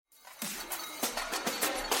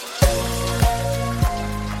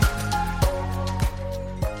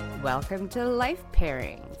welcome to Life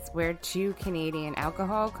Pairings, where two Canadian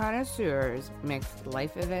alcohol connoisseurs mix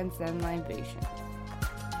life events and libations.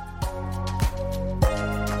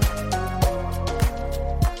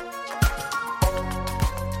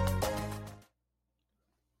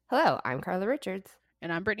 Hello, I'm Carla Richards.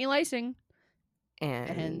 And I'm Brittany Lysing.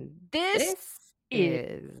 And this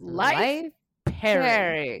is Life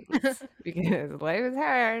Pairings. Because life is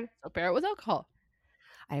hard. So pair it with alcohol.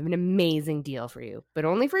 I have an amazing deal for you, but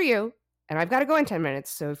only for you. And I've got to go in 10 minutes.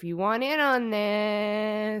 So if you want in on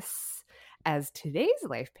this, as today's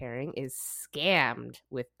life pairing is scammed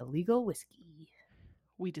with illegal whiskey.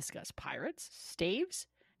 We discuss pirates, staves,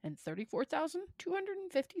 and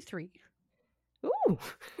 34,253. Ooh.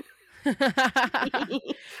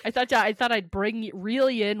 I thought I'd bring you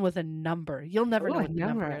really in with a number. You'll never know what the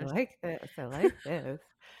number is. I like this. I like this.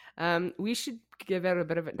 We should give out a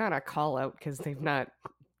bit of it, not a call out because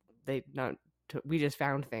we just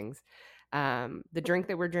found things. The drink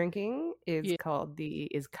that we're drinking is called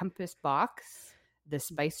is Compass Box, the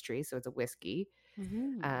Spice Tree. So it's a whiskey.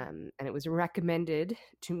 Mm-hmm. And it was recommended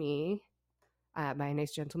to me by a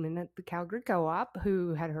nice gentleman at the Calgary Co-op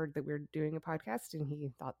who had heard that we were doing a podcast, and he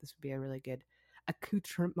thought this would be a really good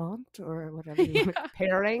accoutrement or whatever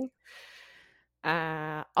pairing.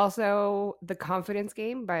 Also, The Confidence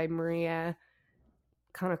Game by Maria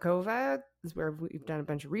Konnikova is where we've done a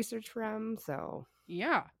bunch of research from. So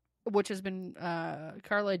yeah, which has been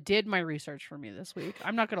Carla did my research for me this week.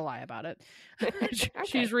 I'm not gonna lie about it.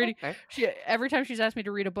 She's reading. Okay. Every time she's asked me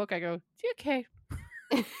to read a book, I go, okay.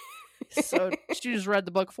 So she just read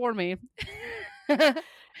the book for me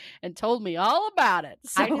and told me all about it.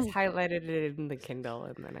 So, I just highlighted it in the Kindle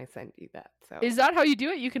and then I sent you that. So is that how you do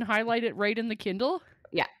it? You can highlight it right in the Kindle?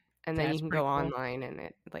 Yeah. And then That's you can go online and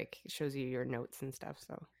it shows you your notes and stuff.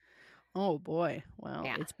 So oh boy. Well,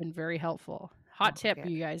 It's been very helpful. Hot tip,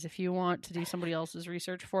 you guys, if you want to do somebody else's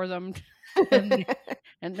research for them and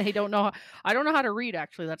they don't know, I don't know how to read,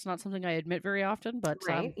 actually. That's not something I admit very often, but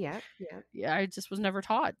right. I just was never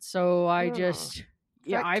taught. So I've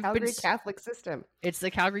Calgary Catholic system. It's the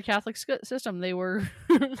Calgary Catholic system. They're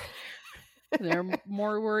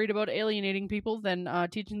more worried about alienating people than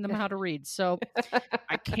teaching them how to read. So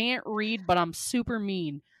I can't read, but I'm super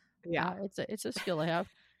mean. Yeah, it's a skill I have.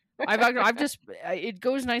 I've just it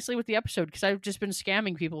goes nicely with the episode because I've just been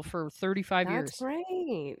scamming people for 35 years. That's right.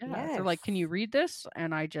 Yeah, yes. They're like, "Can you read this?"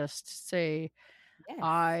 And I just say, yes.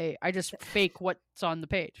 I just fake what's on the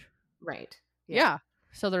page. Right. Yeah.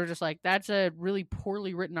 So they're just like, "That's a really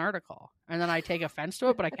poorly written article," and then I take offense to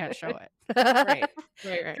it, but I can't show it. Right.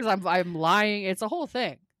 Because I'm lying. It's a whole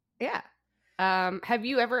thing. Yeah. Have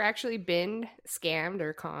you ever actually been scammed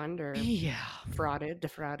or conned or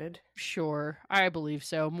defrauded? Sure, I believe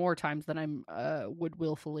so. More times than I would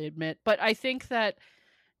willfully admit. But I think that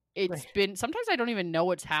it's been, sometimes I don't even know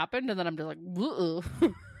what's happened, and then I'm just like,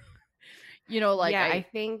 I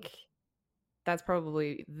think that's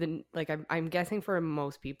probably I'm guessing for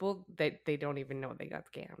most people that they don't even know they got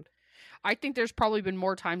scammed. I think there's probably been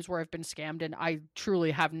more times where I've been scammed and I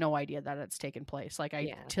truly have no idea that it's taken place. Like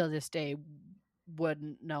till this day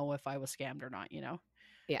wouldn't know if I was scammed or not, you know?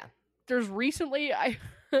 Yeah. There's recently, I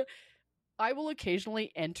will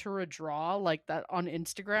occasionally enter a draw like that on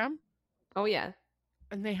Instagram. Oh yeah.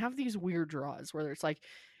 And they have these weird draws where it's like,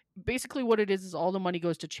 basically what it is all the money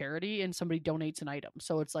goes to charity and somebody donates an item.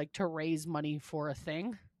 So it's like to raise money for a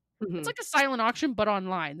thing. Mm-hmm. It's like a silent auction, but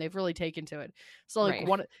online. They've really taken to it. So like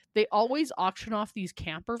they always auction off these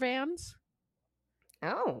camper vans.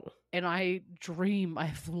 Oh. And I've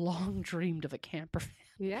long dreamed of a camper van.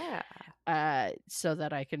 Yeah. So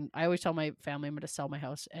that I always tell my family I'm going to sell my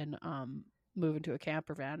house and move into a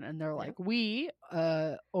camper van. And they're like, we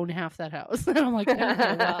own half that house. And I'm like,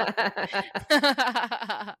 okay,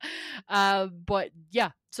 well. But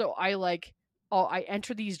yeah, so I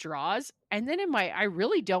enter these draws, and then I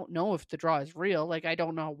really don't know if the draw is real. Like, I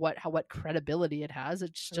don't know what credibility it has.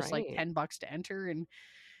 It's just like $10 to enter, and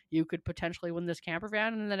you could potentially win this camper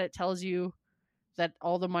van. And then it tells you that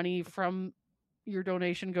all the money from your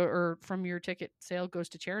donation or from your ticket sale goes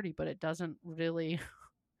to charity, but it doesn't really.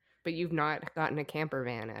 But you've not gotten a camper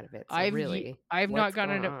van out of it. So I've not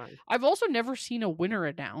gotten it. I've also never seen a winner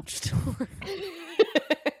announced.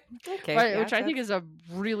 Okay, which I think is a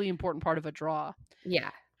really important part of a draw. Yeah.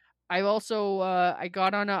 I also I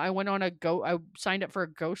signed up for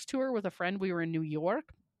a ghost tour with a friend. We were in New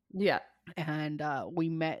York. Yeah. And we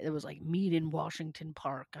met. It was like meet in Washington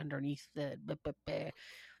Park underneath the.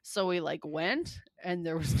 So we went, and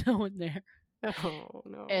there was no one there. Oh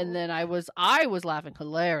no. And then I was laughing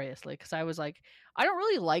hilariously because I was like, I don't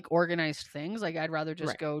really like organized things. Like, I'd rather just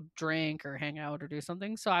Right. go drink or hang out or do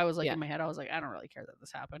something. So I was like, Yeah. in my head, I was like, I don't really care that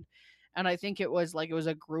this happened. And I think it was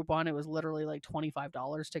a Groupon. It was literally like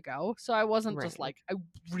 $25 to go. So I wasn't just Right. like, I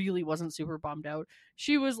really wasn't super bummed out.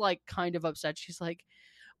 She was like kind of upset. She's like,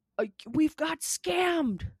 we've got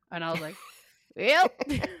scammed. And I was like, yep.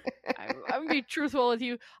 I'm gonna be truthful with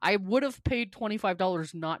you. I would have paid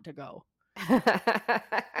 $25 not to go.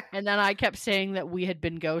 And then I kept saying that we had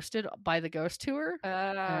been ghosted by the ghost tour,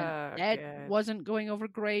 and that good. wasn't going over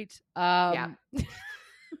great. Yeah.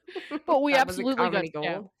 But we That was a absolutely got comedy scammed.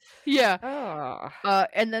 gold. Yeah. Oh.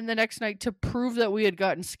 And then the next night, to prove that we had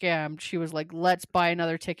gotten scammed, she was like, "Let's buy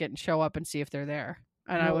another ticket and show up and see if they're there."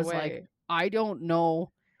 And I No was like, way. "I don't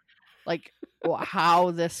know, like,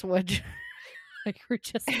 how this would." Like, we're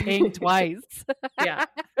just paying twice. Yeah.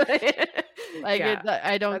 Like, Yeah.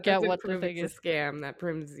 I don't That get doesn't what the prove thing it's is. a scam. That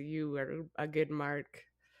proves you are a good mark.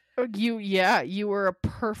 You were a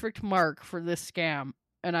perfect mark for this scam.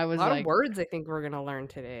 And I A was lot of like, words I think we're gonna learn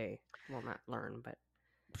today. Well, not learn, but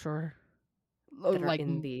sure. that are Like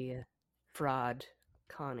in the fraud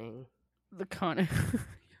conning the con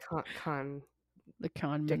con the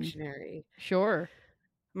conman. dictionary. Sure.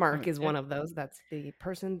 Mark is one of those. That's the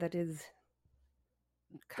person that is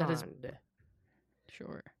conned.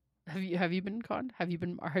 Sure. Have you been conned? Have you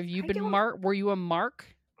been I don't. mark? Were you a mark?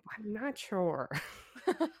 I'm not sure.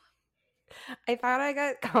 I thought I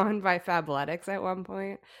got conned by Fabletics at one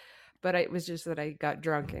point, but it was just that I got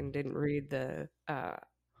drunk and didn't read the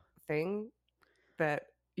thing that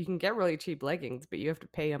you can get really cheap leggings, but you have to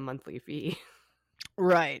pay a monthly fee.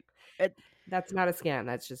 Right. That's not a scam.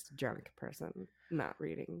 That's just a drunk person not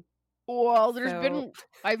reading. Well, So,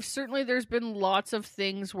 there's been lots of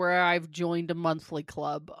things where I've joined a monthly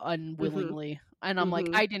club unwillingly. And I'm like,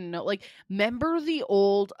 I didn't know. Like, remember the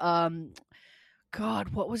old God,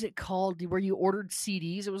 what was it called? Where you ordered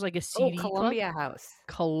CDs? It was like a CD club. Columbia House.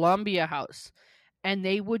 Columbia House. And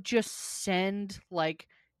they would just send like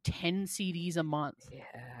 10 CDs a month.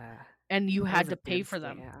 Yeah. And you had to pay for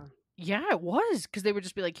them. Yeah, it was. Because they would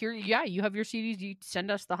just be like, here, yeah, you have your CDs, you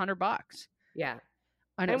send us the $100. Yeah.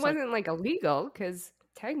 And it wasn't like illegal because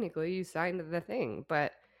technically you signed the thing,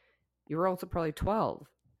 but you were also probably 12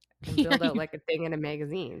 and filled out like a thing in a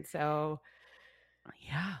magazine. So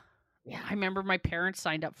yeah. I remember my parents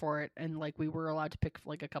signed up for it, and like we were allowed to pick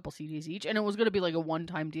like a couple CDs each, and it was going to be like a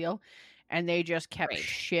one-time deal, and they just kept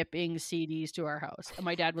shipping CDs to our house. And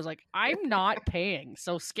my dad was like, "I'm not paying,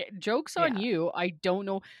 so joke's on you." I don't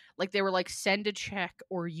know, like they were like, "Send a check,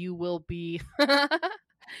 or you will be."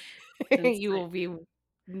 You will be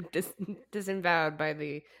disemboweled by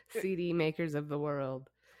the CD makers of the world.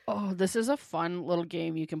 Oh, this is a fun little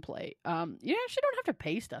game you can play. You actually don't have to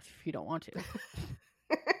pay stuff if you don't want to.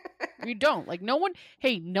 You don't. Like, no one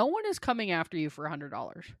is coming after you for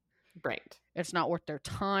 $100. Right. It's not worth their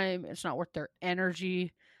time. It's not worth their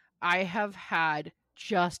energy. I have had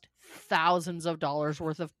just thousands of dollars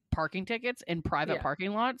worth of parking tickets in private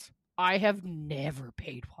parking lots. I have never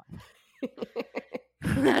paid one.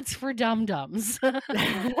 That's for dum-dums. They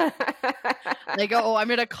go, I'm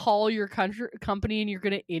going to call your company and you're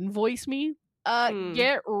going to invoice me?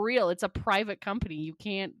 Get real. It's a private company. You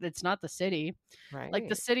can't, it's not the city. Right. Like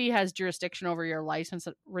the city has jurisdiction over your license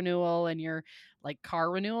renewal and your like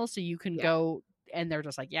car renewal. So you can go and they're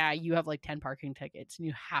just like, yeah, you have like 10 parking tickets and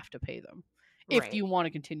you have to pay them if you want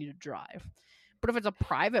to continue to drive. But if it's a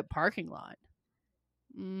private parking lot,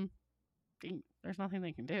 there's nothing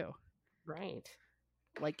they can do. Right.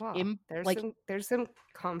 Like, there's some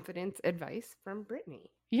confidence advice from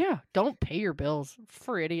Brittany. Yeah, don't pay your bills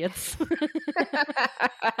for idiots.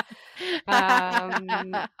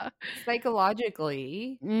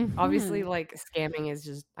 Psychologically, obviously, like scamming is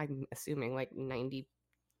just, I'm assuming, like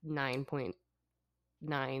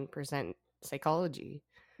 99.9% psychology.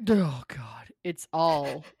 Oh God, there's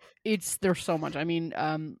so much. I mean,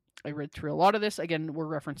 I read through a lot of this. Again, we're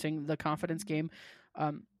referencing the confidence game,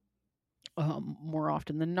 more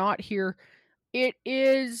often than not here. It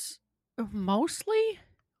is mostly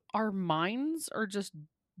our minds are just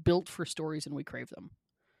built for stories and we crave them.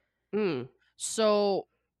 So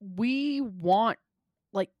we want,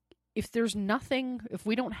 like, if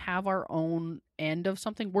we don't have our own end of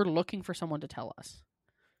something, we're looking for someone to tell us.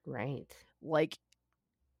 Right. Like,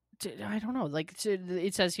 I don't know. Like,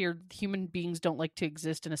 it says here, human beings don't like to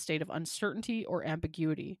exist in a state of uncertainty or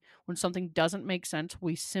ambiguity. When something doesn't make sense,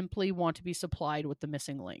 we simply want to be supplied with the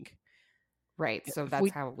missing link. Right. So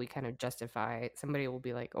that's how we kind of justify it. Somebody will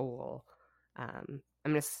be like, oh, well, I'm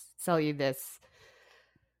going to sell you this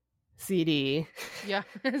CD. Yeah.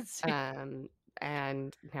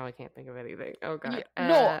 And now I can't think of anything. Oh Yeah, god.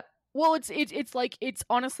 no. Well, it's like it's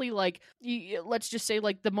honestly like let's just say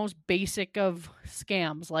like the most basic of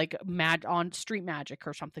scams, like on street magic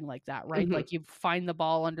or something like that, right? Mhm. Like you find the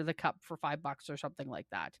ball under the cup for $5 or something like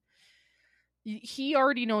that. He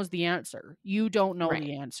already knows the answer. You don't know Right.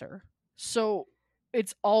 the answer, so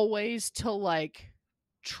it's always to like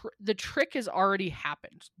the trick has already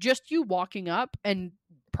happened. Just you walking up and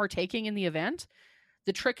partaking in the event,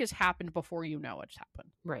 the trick has happened before you know it's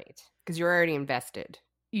happened. Right. Because you're already invested.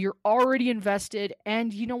 You're already invested,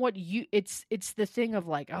 and you know what, it's the thing of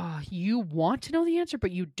like, oh, you want to know the answer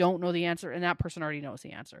but you don't know the answer, and that person already knows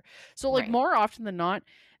the answer. So like Right. more often than not,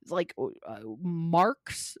 like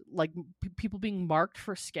marks, like people being marked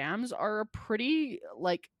for scams are a pretty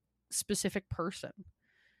like specific person,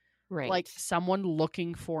 Right. like someone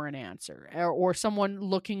looking for an answer, or someone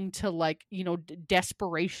looking to like,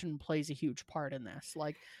 desperation plays a huge part in this.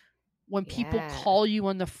 Like when people Yeah. call you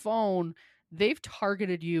on the phone, they've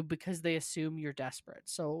targeted you because they assume you're desperate.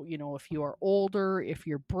 So, if you are older, if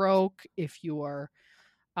you're broke, if you are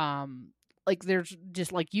like there's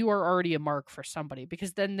just like you are already a mark for somebody,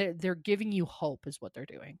 because then they're giving you hope is what they're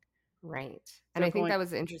doing. Right. And They're I think going that was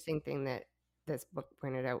the interesting thing that this book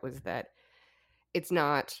pointed out was that it's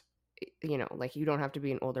not, like you don't have to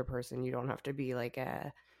be an older person. You don't have to be like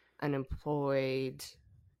a unemployed.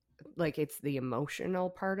 Like it's the emotional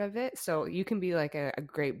part of it. So you can be like a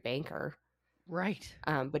great banker. right.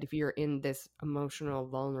 But if you're in this emotional,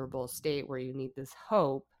 vulnerable state where you need this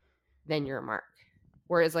hope, then you're a mark.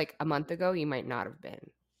 Whereas like a month ago, you might not have been.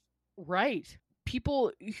 Right.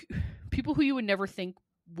 People people who you would never think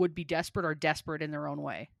would be desperate are desperate in their own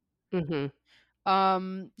way.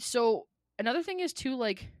 Mm-hmm. So another thing is too,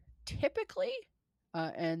 like typically,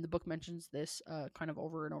 and the book mentions this kind of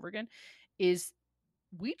over and over again, is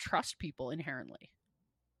we trust people inherently.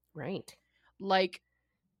 Right. Like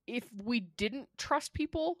if we didn't trust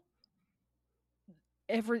people,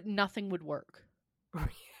 nothing would work.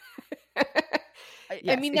 I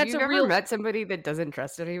Yes. mean, If that's you've a ever real. met somebody that doesn't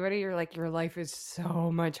trust anybody, you're like, your life is so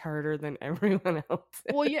much harder than everyone else's.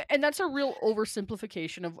 Well, yeah, and that's a real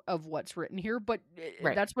oversimplification of what's written here, but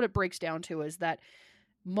Right. that's what it breaks down to, is that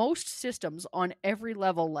most systems on every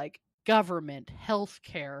level, like government,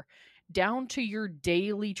 healthcare, down to your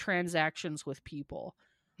daily transactions with people,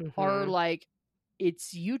 are Mm-hmm. like,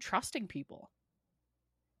 it's you trusting people.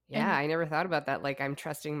 Yeah, And I never thought about that. Like, I'm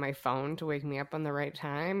trusting my phone to wake me up on the right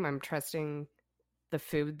time. I'm trusting the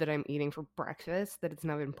food that I'm eating for breakfast, that it's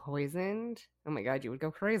not been poisoned. Oh my God, you would go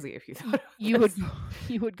crazy if you thought of you would this. go,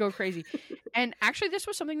 you would go crazy. And actually, this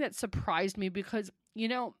was something that surprised me because,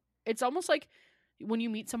 it's almost like when you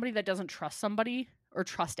meet somebody that doesn't trust somebody or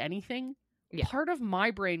trust anything, Yeah, part of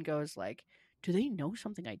my brain goes like, do they know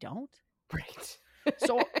something I don't? right.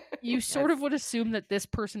 So you Yes. sort of would assume that this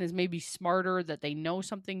person is maybe smarter, that they know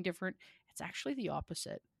something different. It's actually the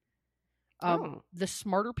opposite. Oh, The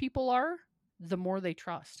smarter people are, the more they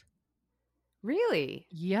trust. really?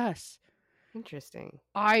 Yes. Interesting.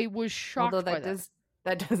 I was Although shocked by that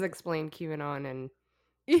that. does explain QAnon and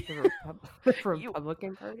the You-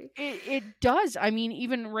 Republican Party. it does. I mean,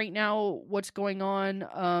 even right now, what's going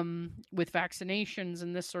on with vaccinations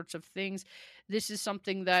and this sorts of things, this is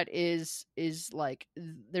something that is like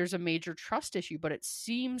there's a major trust issue, but it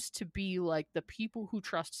seems to be like the people who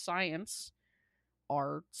trust science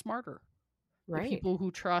are smarter. The Right. people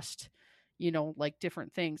who trust, like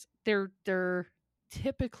different things, they're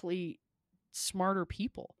typically smarter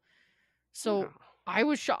people. So Oh, I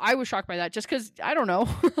was shocked by that, just because I don't know.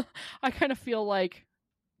 I kind of feel like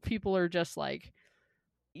people are just like,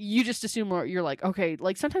 you just assume, you're like, okay,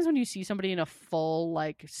 like sometimes when you see somebody in a full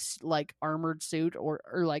like armored suit, or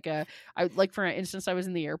like I like for instance, I was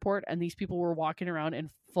in the airport and these people were walking around in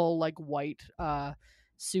full like white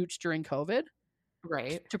suits during COVID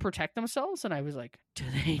right. to protect themselves, and I was like, do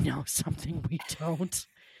they know something we don't?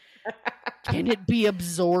 Can it be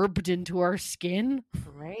absorbed into our skin?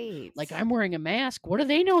 Right. Like, I'm wearing a mask. What do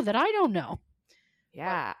they know that I don't know? But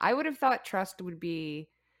Yeah, I would have thought trust would be,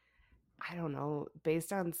 I don't know,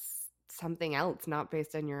 based on something else, not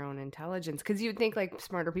based on your own intelligence. Because you'd think like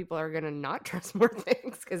smarter people are going to not trust more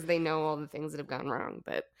things because they know all the things that have gone wrong.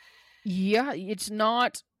 But yeah, it's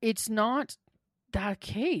not that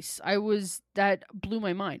case. That blew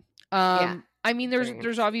my mind. yeah, I mean, it's there's very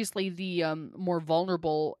there's interesting. obviously the more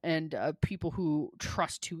vulnerable and people who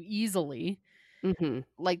trust too easily. Mm-hmm.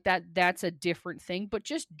 Like that's a different thing, but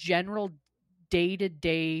just general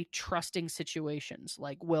day-to-day trusting situations,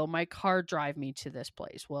 like, will my car drive me to this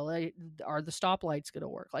place? Are the stoplights going to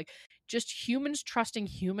work? Like, just humans trusting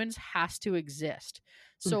humans has to exist.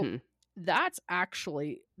 So Mm-hmm. that's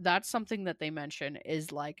something that they mention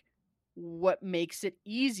is like what makes it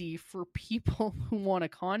easy for people who want to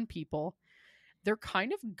con people. They're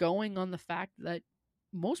kind of going on the fact that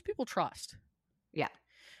most people trust. Yeah.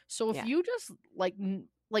 So if Yeah. you just like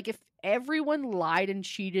if everyone lied and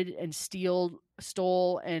cheated and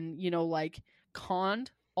stole and like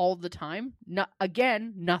conned all the time,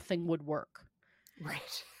 again, nothing would work.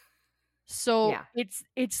 Right. So Yeah.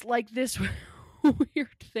 it's like this weird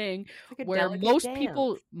thing It's like a where delicate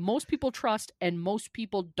dance. most people trust and most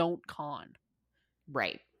people don't con,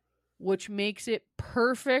 Right. which makes it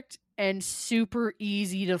perfect and super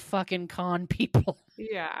easy to fucking con people.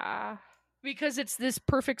 Yeah. Because it's this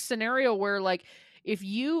perfect scenario where like if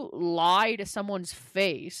you lie to someone's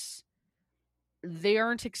face, they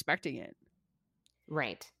aren't expecting it.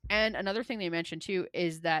 Right. And another thing they mentioned too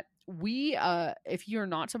is that if you're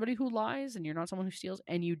not somebody who lies and you're not someone who steals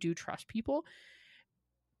and you do trust people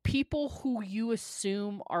who you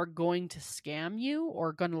assume are going to scam you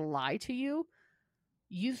or going to lie to you,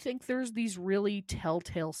 you think there's these really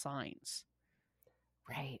telltale signs.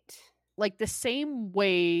 Right. Like the same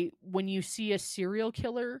way when you see a serial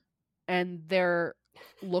killer and they're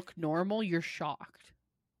look normal, you're shocked.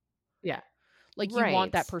 Yeah. Like you want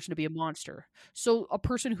Right. that person to be a monster. So a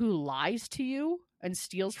person who lies to you and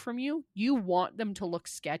steals from you, you want them to look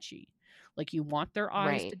sketchy. Like you want their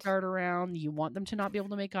eyes to Right. dart around, you want them to not be able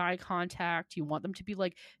to make eye contact, you want them to be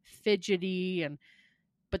like fidgety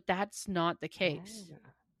but that's not the case. Yeah.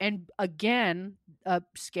 And again, a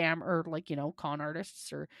scam or like, con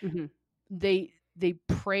artists or Mm-hmm. they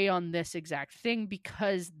prey on this exact thing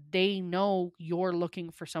because they know you're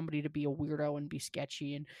looking for somebody to be a weirdo and be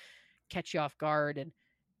sketchy and catch you off guard,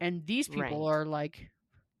 and these people Right. are like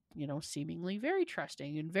seemingly very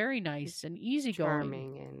trusting and very nice and easygoing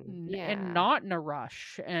Charming and and yeah. not in a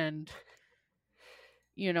rush and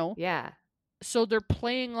Yeah. so they're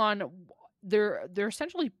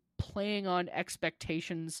essentially playing on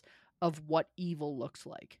expectations of what evil looks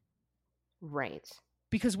like Right.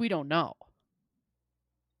 because we don't know.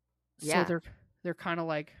 So Yeah. they're kind of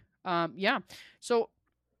like yeah. So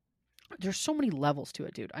there's so many levels to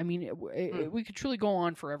it, dude. I mean, we could truly go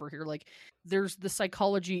on forever here. Like, there's the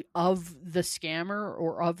psychology of the scammer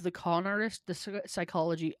or of the con artist, the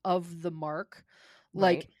psychology of the mark.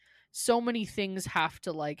 Like, Right. so many things have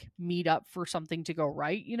to like meet up for something to go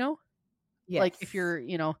right. Like if Yes. you're,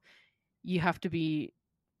 you have to be.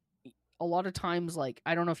 A lot of times, like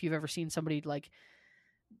I don't know if you've ever seen somebody like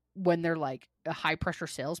when they're like a high pressure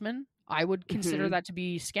salesman. I would consider Mm-hmm. that to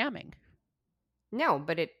be scamming. No,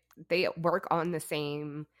 but they work on the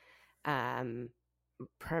same um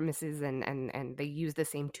premises and they use the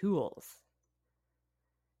same tools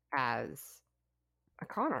as a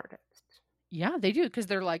con artist. Yeah, they do because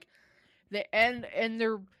they're like they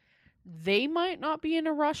might not be in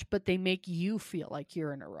a rush, but they make you feel like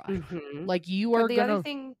you're in a rush. Mm-hmm. Like you But are the other gonna.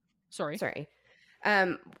 thing, Sorry. sorry,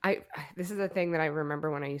 I this is a thing that I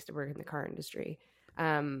remember when I used to work in the car industry.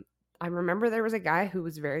 I remember there was a guy who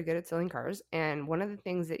was very good at selling cars, and one of the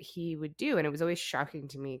things that he would do, and it was always shocking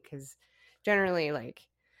to me because generally, like,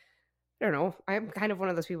 I don't know, I'm kind of one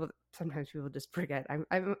of those people that sometimes people just forget.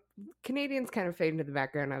 I'm Canadians kind of fade into the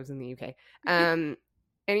background. I was in the UK.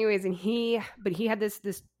 Anyways, but he had this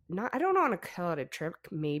not, I don't know, on a call it a trick.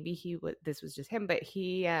 Maybe he would. This was just him, but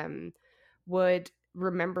he would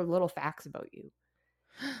remember little facts about you.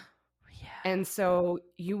 Yeah. And so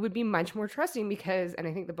you would be much more trusting because, and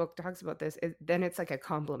I think the book talks about this, then it's like a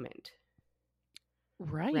compliment,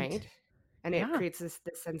 right? And it Yeah. creates this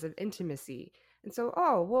sense of intimacy. And so,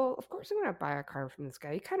 oh, well, of course I'm going to buy a car from this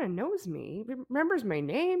guy. He kind of knows me, he remembers my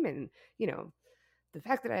name, and, the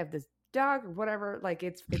fact that I have this dog or whatever, like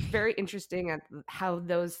it's very interesting at how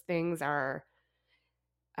those things are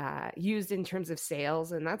used in terms of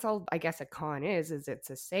sales. And that's all I guess a con is it's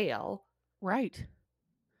a sale. Right.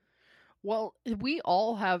 Well, we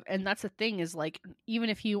all have, and that's the thing is like, even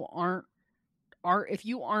if you aren't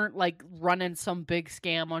like running some big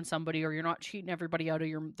scam on somebody or you're not cheating everybody out of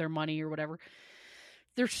their money or whatever,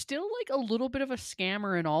 there's still like a little bit of a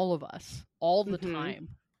scammer in all of us all the Mm-hmm. time.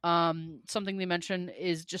 Something they mention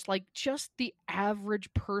is just the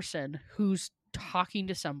average person who's talking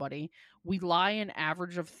to somebody. We lie an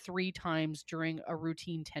average of 3 times during a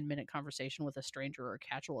routine 10-minute conversation with a stranger or a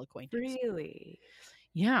casual acquaintance. Really?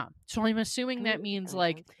 Yeah. So I'm I assuming that wouldn't means have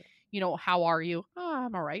like, guessed it. how are you? Oh,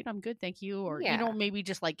 I'm all right. I'm good. Thank you. Or, Yeah. maybe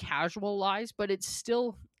just like casual lies, but it's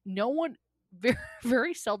still no one, very,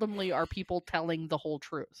 very seldomly are people telling the whole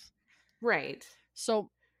truth. Right. So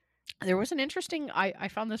there was an interesting, I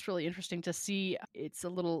found this really interesting to see. It's a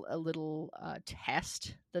little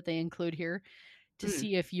test that they include here to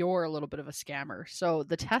see if you're a little bit of a scammer. So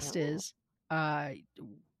the test is, so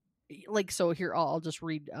here I'll just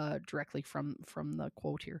read directly from the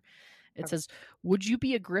quote here. It says, "Would you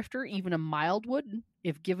be a grifter, even a mild one,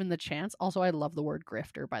 if given the chance?" Also, I love the word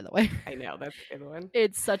grifter, by the way. I know, that's a good one.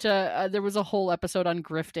 It's such a there was a whole episode on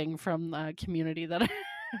grifting from Community that I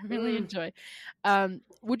really enjoy.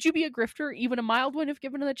 Would you be a grifter, even a mild one, if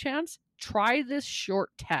given the chance? Try this short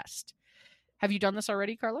test. Have you done this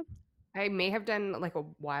already, Carla? I may have done like a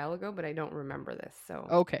while ago, but I don't remember this. So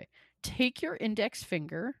okay, take your index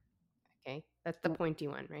finger. Okay, that's the pointy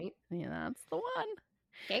one, right? Yeah, that's the one.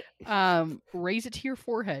 Okay. Raise it to your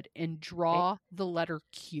forehead and draw the letter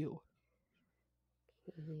Q.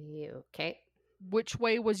 Okay. Which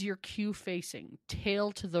way was your Q facing?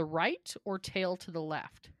 Tail to the right or tail to the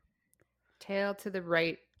left? Tail to the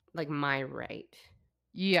right, like my right.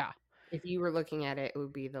 Yeah. If you were looking at it, it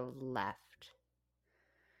would be the left.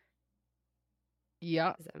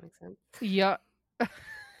 Yeah. Does that make sense? Yeah.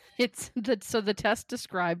 So the test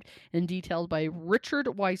described and detailed by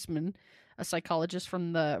Richard Weissman, a psychologist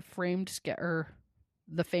from the famed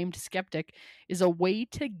skeptic, is a way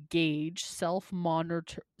to gauge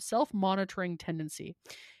self-monitoring tendency.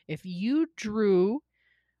 If you drew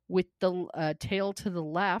with the tail to the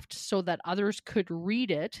left so that others could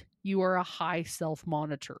read it, you are a high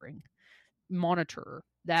monitor.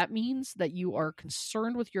 That means that you are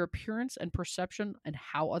concerned with your appearance and perception and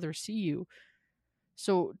how others see you.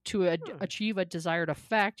 So to achieve a desired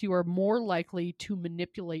effect, you are more likely to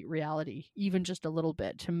manipulate reality, even just a little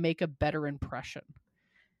bit, to make a better impression.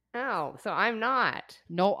 Oh, so I'm not.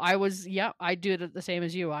 No, I do it the same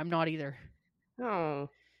as you. I'm not either. Oh.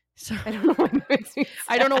 So I don't know why it makes me sad.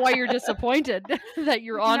 I don't know why you're disappointed that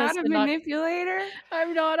you're honest. Not a manipulator?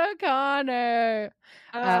 I'm not a conner.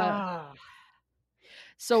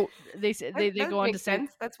 So they say they go on to say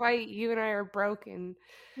sense. That's why you and I are broken.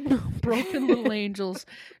 Broken little angels.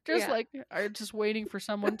 Just like are just waiting for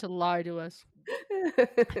someone to lie to us.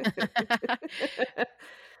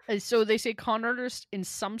 So they say con artists in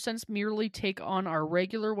some sense merely take on our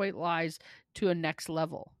regular white lies to a next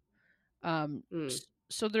level.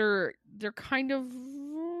 So they're kind of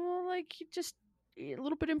like just a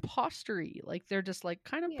little bit impostery. Like they're just like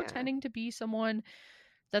kind of pretending to be someone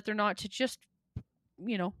that they're not, to just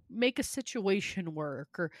make a situation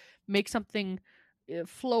work or make something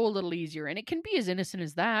flow a little easier. And it can be as innocent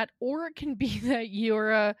as that, or it can be that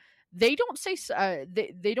you're they don't say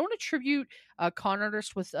they don't attribute con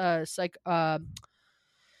artists with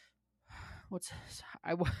what's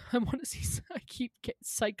I want to see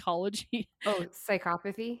psychology. Oh,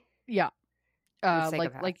 psychopathy. Yeah.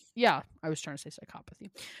 Like yeah, I was trying to say psychopathy.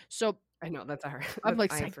 So I know that's hard.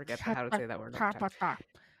 I forget how to say that word.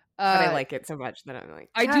 But I like it so much that I'm like,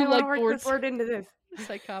 I do like work this word into this.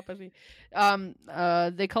 Psychopathy.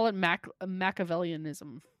 They call it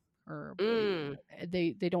Machiavellianism, or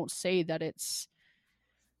they don't say that it's.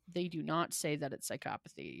 They do not say that it's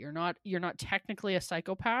psychopathy. You're not technically a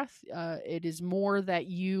psychopath. It is more that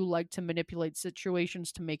you like to manipulate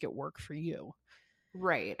situations to make it work for you.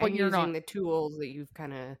 Right, but and you're using not the tools that you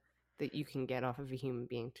can get off of a human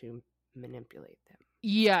being to manipulate them.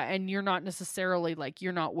 Yeah, and you're not necessarily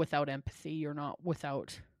you're not without empathy. You're not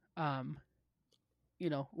without,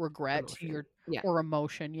 regret or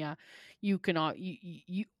emotion. Yeah, you cannot.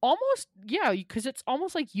 You almost because it's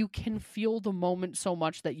almost like you can feel the moment so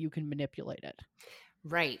much that you can manipulate it.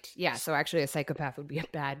 Right. Yeah. So actually, a psychopath would be a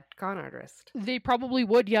bad con artist. They probably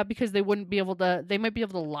would. Yeah, because they wouldn't be able to. They might be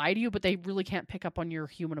able to lie to you, but they really can't pick up on your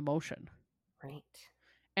human emotion. Right.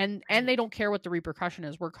 And they don't care what the repercussion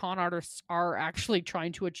is, where con artists are actually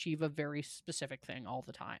trying to achieve a very specific thing all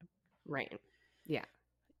the time. Right. Yeah.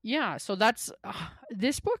 Yeah. So that's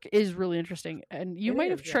this book is really interesting, and you might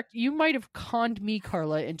have conned me,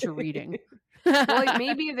 Carla, into reading. Well, it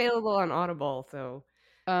may be available on Audible, so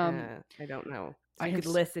I don't know. So I could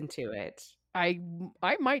listen to it. I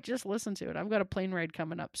might just listen to it. I've got a plane ride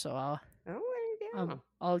coming up, so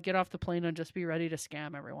I'll get off the plane and just be ready to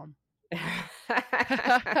scam everyone.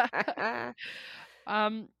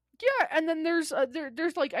 And then there's so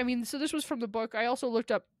this was from the book. I also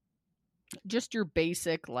looked up just your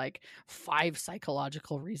basic 5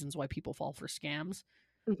 psychological reasons why people fall for scams,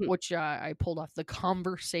 which I pulled off the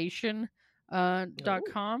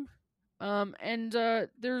conversation.com. And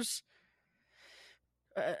there's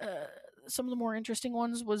some of the more interesting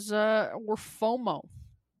ones were FOMO.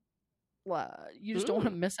 You just don't want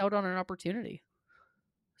to miss out on an opportunity.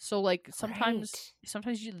 So sometimes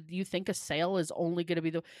you think a sale is only going to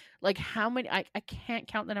be how many, I can't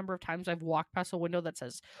count the number of times I've walked past a window that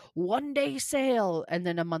says 1 day sale, and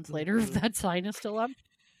then a month later that sign is still up.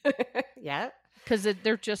 Yeah. because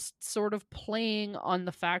they're just sort of playing on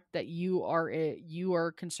the fact that you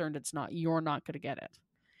are concerned you're not going to get it.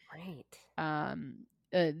 Right.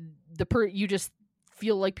 You just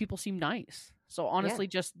feel like people seem nice. So Yeah. honestly,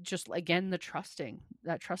 just again, that trusting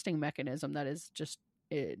mechanism that is just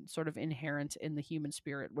sort of inherent in the human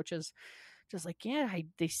spirit, which is just like, yeah,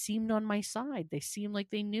 they seemed on my side. They seemed like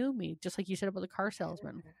they knew me, just like you said about the car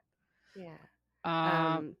salesman. Yeah.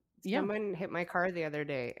 Uh, yeah. Someone hit my car the other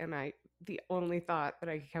day, and the only thought that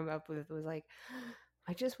I could come up with was like,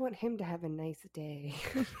 I just want him to have a nice day.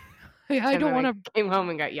 I And don't then want I to. came home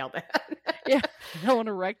and got yelled at. Yeah, I don't want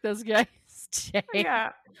to wreck this guy's day.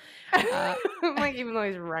 Yeah. Uh, Like, even though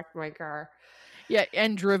he's wrecked my car. yeah,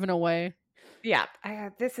 and driven away. Yeah,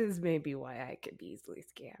 this is maybe why I could be easily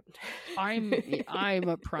scammed. I'm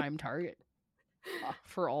a prime target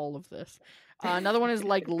for all of this. Another one is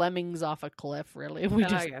like lemmings off a cliff. Really,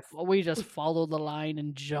 Yes. we just follow the line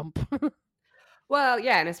and jump. Well,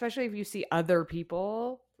 yeah, and especially if you see other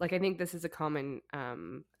people, like I think this is a common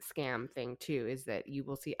scam thing too, is that you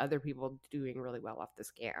will see other people doing really well off the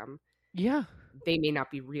scam. Yeah. They may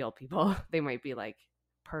not be real people. They might be like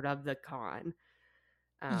part of the con.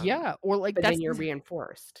 Yeah, or like But then you're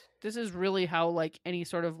reinforced. This is really how like any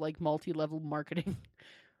sort of like multi-level marketing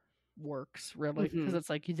works, really, because it's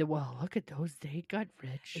like, well, look at those, they got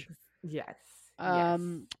rich. Yes.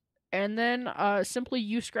 And then simply,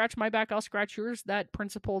 you scratch my back, I'll scratch yours. That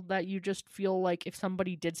principle that you just feel like if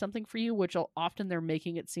somebody did something for you, which often they're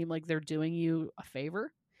making it seem like they're doing you a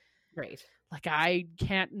favor. Right. Like, I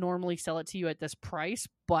can't normally sell it to you at this price,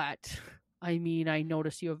 but I mean, I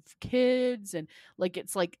notice you have kids, and like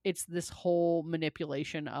it's this whole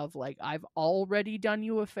manipulation of like, I've already done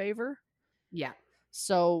you a favor. Yeah.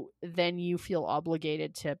 So then you feel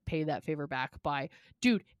obligated to pay that favor back by,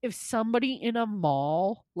 dude, if somebody in a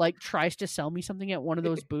mall like tries to sell me something at one of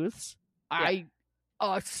those booths, I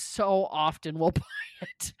so often will buy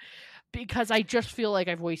it because I just feel like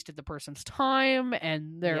I've wasted the person's time,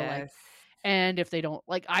 and they're like, and if they don't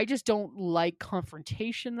like, I just don't like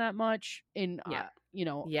confrontation that much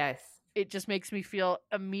Yes. It just makes me feel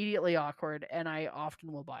immediately awkward, and I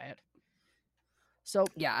often will buy it. So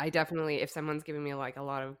yeah, I definitely, if someone's giving me like a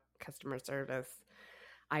lot of customer service,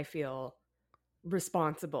 I feel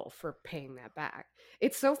responsible for paying that back.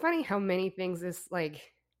 It's so funny how many things this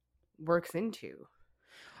like works into.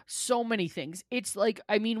 So many things. It's like,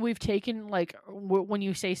 I mean, we've taken like when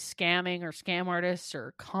you say scamming or scam artists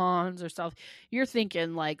or cons or stuff, you're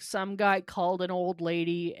thinking like some guy called an old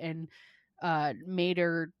lady and made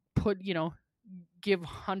her give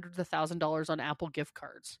hundreds of $1,000s on Apple gift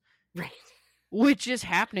cards. Right. Which is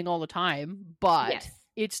happening all the time, but yes.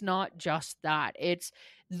 It's not just that. It's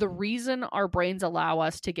the reason our brains allow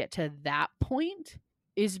us to get to that point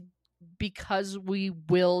is because we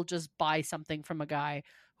will just buy something from a guy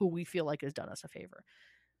who we feel like has done us a favor.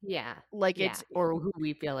 Yeah. Like it's or who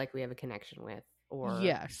we feel like we have a connection with, or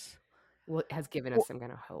yes, has given us some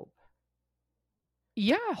kind of hope.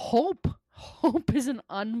 Yeah, hope. Hope is an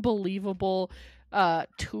unbelievable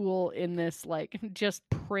tool in this, like just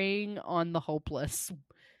preying on the hopeless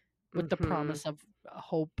with the promise of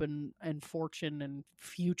hope and fortune and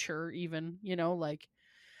future, even, like.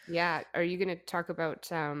 Yeah. Are you going to talk about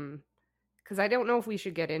because I don't know if we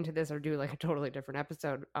should get into this or do like a totally different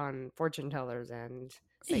episode on fortune tellers and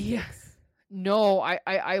psychics. Yeah. No,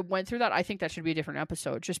 I went through that. I think that should be a different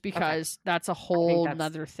episode, just because that's a whole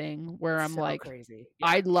nother thing where I'm so like, crazy.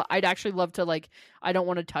 Yeah. I'd actually love to, like, I don't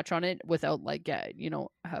want to touch on it without like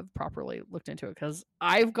have properly looked into it, because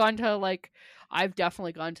I've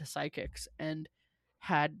definitely gone to psychics and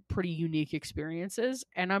had pretty unique experiences,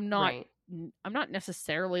 and I'm not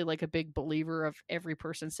necessarily like a big believer of every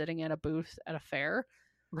person sitting at a booth at a fair.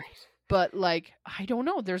 Right. But like, I don't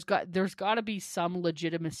know. There's got to be some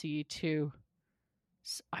legitimacy to.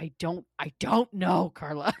 I don't know,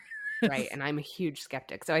 Carla. Right, and I'm a huge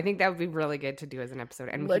skeptic, so I think that would be really good to do as an episode,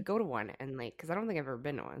 and we could go to one and like, because I don't think I've ever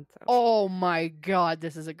been to one. So. Oh my god,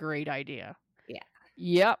 this is a great idea. Yeah.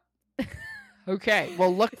 Yep. Okay,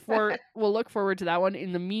 we'll look forward to that one.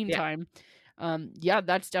 In the meantime,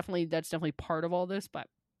 that's definitely part of all this, but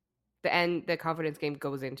the confidence game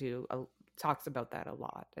goes into talks about that a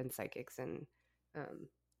lot, and psychics, and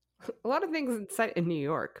a lot of things set in New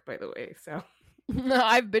York, by the way. So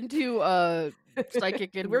I've been to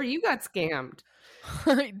psychic in where you got scammed.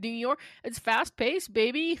 New York. It's fast paced,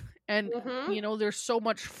 baby, and there's so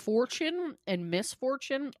much fortune and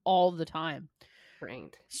misfortune all the time.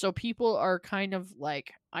 Right. So people are kind of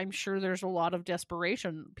like, I'm sure there's a lot of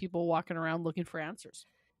desperation, people walking around looking for answers.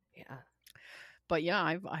 Yeah. But yeah,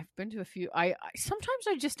 I've been to a few. I sometimes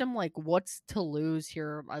I just am like, what's to lose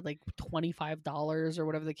here? I like $25 or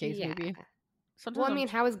whatever the case may Yeah. be. Well, Sometimes I I'm mean,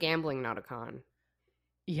 how is gambling not a con?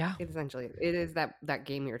 yeah. It is that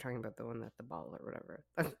game you were talking about, the one at the ball or whatever.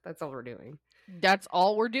 That's all we're doing. That's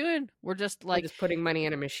all we're doing. We're just We're like, just putting money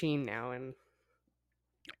in a machine now, and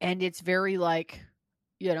and it's very like,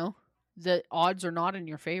 you know, the odds are not in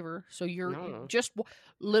your favor. So you're no, just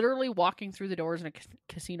literally walking through the doors in a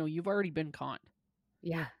casino. You've already been conned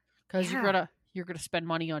yeah, because yeah. you're gonna spend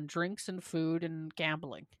money on drinks and food and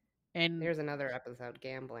gambling, and There's another episode,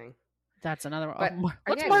 gambling. that's another one. But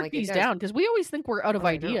Let's again, mark like it these does. down because we always think we're out of Oh,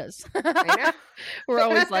 I know. ideas. I know. We're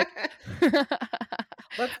always like,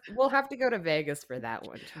 we'll have to go to Vegas for that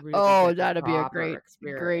one to really oh, get the that'd be a proper great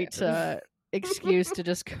experience. excuse to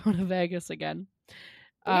just go to Vegas again.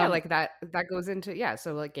 Yeah, like that goes into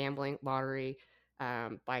so like gambling, lottery,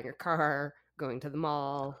 buying a car, going to the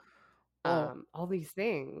mall, all these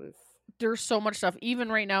things. There's so much stuff. Even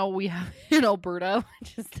right now, we have in Alberta,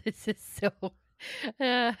 this is so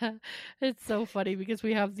it's so funny because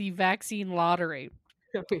we have the vaccine lottery.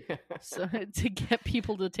 Oh, yeah. So to get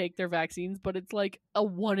people to take their vaccines, but it's like a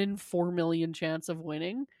 1 in 4 million chance of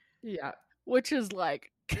winning. Yeah. Which is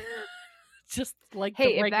like just like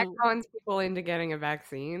hey, if that cons people into getting a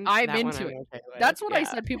vaccine, I'm into it. Okay with. That's what I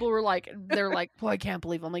said. People were like, they're like, "Boy, I can't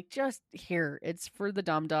believe." I'm like, just here. It's for the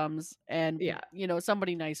dum dums, and you know,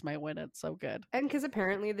 somebody nice might win it. So good. And because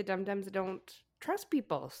apparently the dum dums don't trust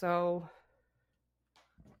people, so.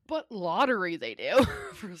 But lottery they do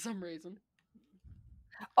for some reason.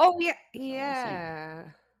 Oh yeah.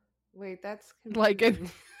 Wait, that's confusing.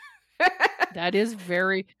 Like that is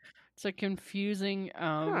very. It's a confusing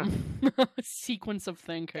sequence of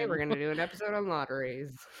thinking. Hey, we're gonna do an episode on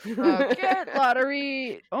lotteries. Get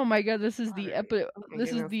lottery! Oh my god, this is the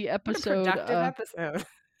this is the episode. What a productive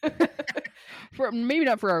episode. For maybe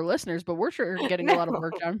not for our listeners, but we're sure getting a lot of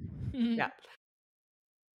work done. Yeah.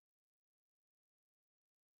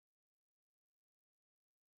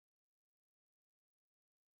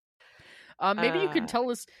 Maybe you can tell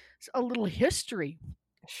us a little history.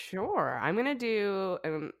 Sure. I'm going to do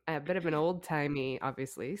a bit of an old-timey,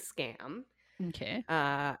 obviously, scam. Okay.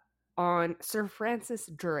 On Sir Francis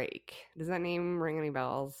Drake. Does that name ring any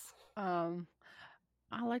bells? I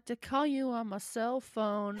like to call you on my cell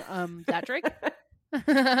phone. That Drake?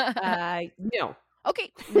 No.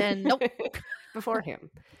 Okay, then nope. Before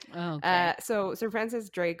him. Okay. So Sir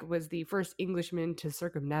Francis Drake was the first Englishman to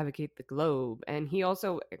circumnavigate the globe, and he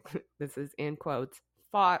also, this is in quotes,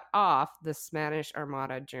 fought off the Spanish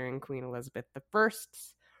Armada during Queen Elizabeth I's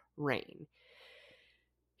reign.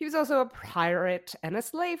 He was also a pirate and a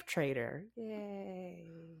slave trader.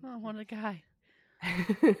 Yay. Oh, what a guy.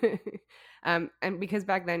 And because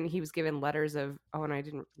back then he was given letters of, and I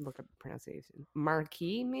didn't look up pronunciation,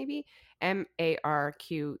 Marquis, maybe,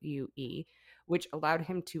 Marquue, which allowed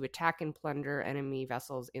him to attack and plunder enemy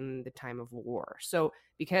vessels in the time of war. So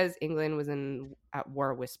because England was at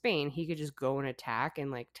war with Spain, he could just go and attack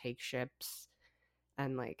and like take ships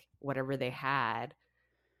and like whatever they had.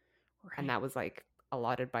 Right. And that was like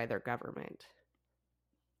allotted by their government.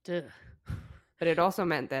 Duh. But it also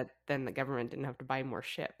meant that then the government didn't have to buy more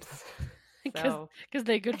ships. Because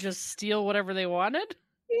they could just steal whatever they wanted?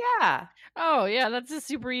 Yeah. Oh, yeah, that's a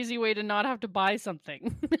super easy way to not have to buy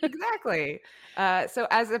something. Exactly. So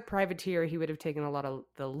as a privateer, he would have taken a lot of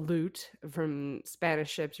the loot from Spanish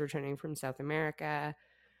ships returning from South America.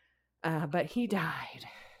 But he died,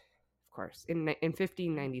 of course, in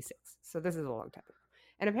 1596. So this is a long time ago.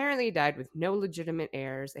 And apparently he died with no legitimate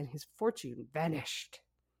heirs and his fortune vanished.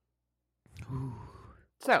 Ooh.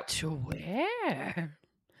 So. To where?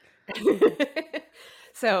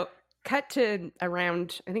 So cut to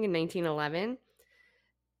around, I think in 1911.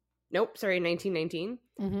 Nope, sorry, 1919.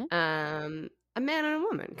 Mm-hmm. A man and a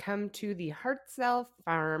woman come to the Hartzell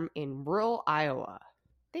farm in rural Iowa.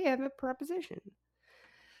 They have a proposition.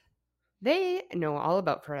 They know all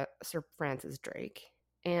about Sir Francis Drake,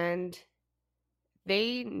 and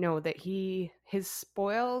they know that his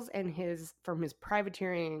spoils and from his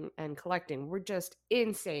privateering and collecting were just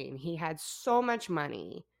insane. He had so much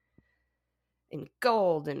money and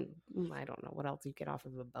gold and I don't know what else you get off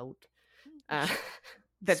of a boat that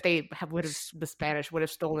the Spanish would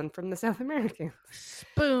have stolen from the South Americans.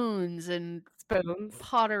 Spoons,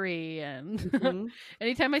 pottery, and mm-hmm.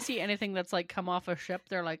 Anytime I see anything that's like come off a ship,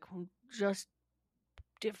 they're like just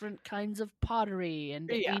different kinds of pottery and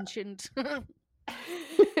ancient.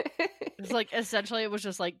 It's like essentially it was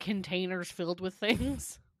just like containers filled with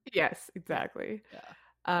things. Yes, exactly.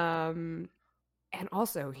 Yeah. And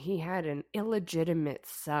also, he had an illegitimate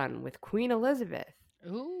son with Queen Elizabeth.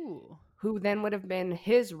 Ooh. who then would have been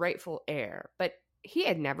his rightful heir, but he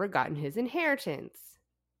had never gotten his inheritance.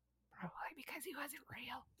 Probably because he wasn't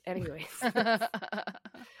real. Anyways.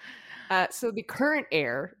 So the current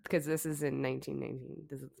heir, because this is in 1919,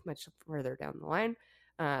 this is much further down the line,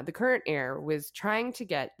 the current heir was trying to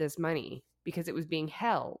get this money because it was being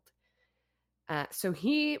held. So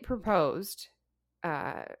he proposed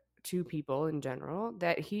to people in general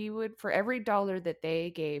that he would, for every dollar that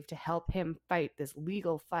they gave to help him fight this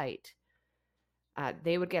legal fight,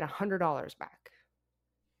 they would get $100 back.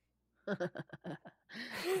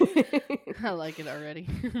 I like it already.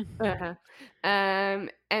 Uh-huh.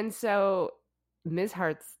 And so Ms.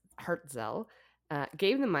 Hartzell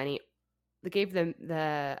gave the money, gave them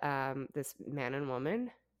this man and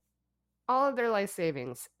woman all of their life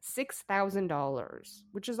savings, $6,000,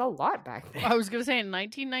 which is a lot back then. I was gonna say in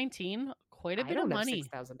 1919, quite a bit of money.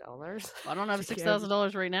 $6,000. I don't have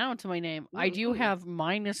 $6,000 right now to my name. I do have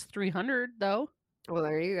minus 300 though. Well,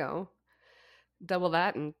 there you go. Double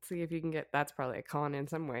that and see if you can get. That's probably a con in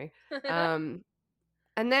some way. And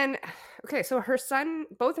then, okay, so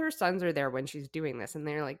both her sons are there when she's doing this, and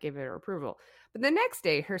they're like, give her approval. But the next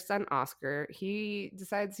day, her son Oscar, he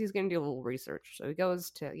decides he's going to do a little research. So he goes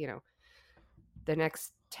to, the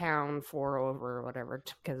next town 4 over or whatever,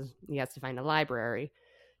 because he has to find a library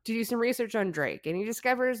to do some research on Drake. And he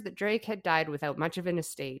discovers that Drake had died without much of an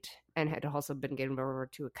estate and had also been given over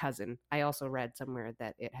to a cousin. I also read somewhere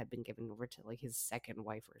that it had been given over to like his second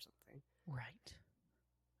wife or something. Right.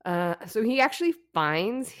 So he actually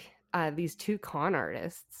finds these 2 con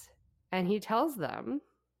artists and he tells them,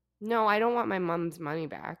 no, I don't want my mom's money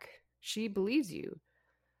back. She believes you.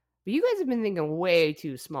 But you guys have been thinking way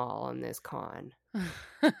too small on this con.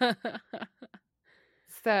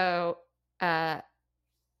 So, and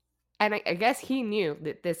I guess he knew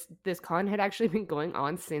that this con had actually been going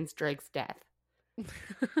on since Drake's death,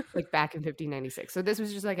 like back in 1596. So this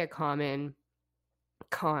was just like a common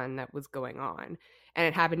con that was going on, and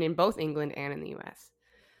it happened in both England and in the U.S.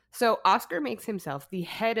 So Oscar makes himself the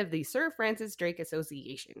head of the Sir Francis Drake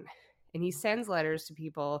Association, and he sends letters to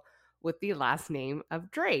people with the last name of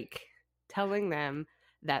Drake, telling them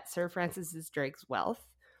that Sir Francis Drake's wealth,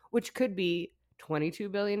 which could be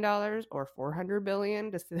 $22 billion or $400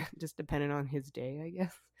 billion, just depending on his day, I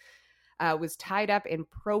guess, was tied up in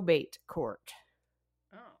probate court.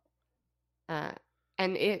 Oh.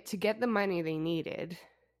 And to get the money they needed,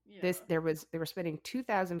 they were spending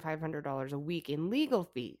 $2,500 a week in legal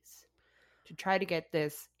fees to try to get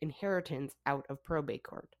this inheritance out of probate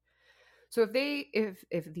court. So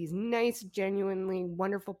if these nice, genuinely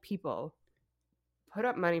wonderful people put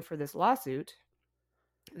up money for this lawsuit,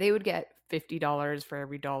 they would get $50 for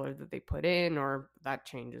every dollar that they put in, or that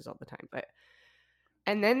changes all the time.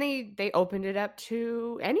 And then they opened it up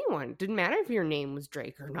to anyone. Didn't matter if your name was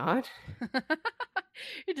Drake or not.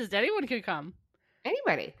 Just anyone could come.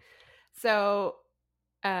 Anybody. So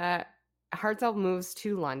Hartzell moves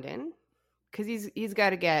to London because he's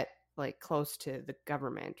got to get like close to the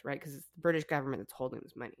government, right? Because it's the British government that's holding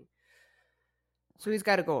this money. So he's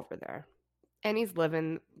got to go over there, and he's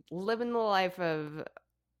living the life of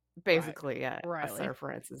basically a Sir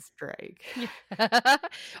Francis Drake.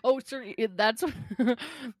 Oh, sir, that's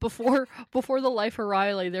before the life of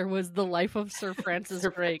Riley. There was the life of Sir Francis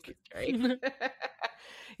Drake.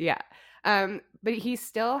 Yeah. But he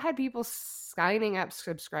still had people signing up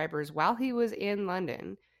subscribers while he was in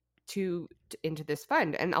London into this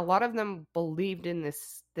fund, and a lot of them believed in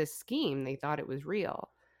this scheme. They thought it was real.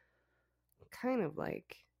 Kind of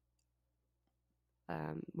like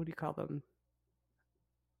what do you call them?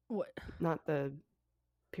 What? Not the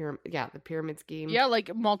pyramid. Yeah, the pyramid scheme. Yeah,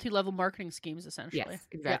 like multi-level marketing schemes, essentially. Yes,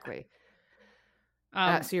 exactly.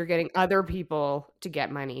 Yeah. So you're getting other people to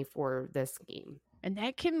get money for this scheme, and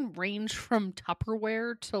that can range from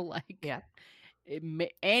Tupperware to like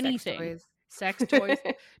anything. Sex toys.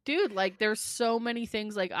 Dude, like there's so many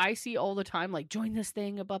things like I see all the time, like join this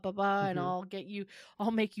thing, blah blah blah, and I'll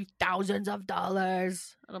make you thousands of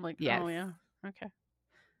dollars. And I'm like, oh yeah, okay.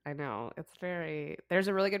 I know. There's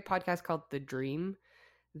a really good podcast called The Dream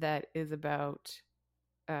that is about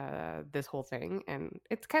this whole thing, and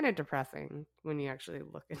it's kind of depressing when you actually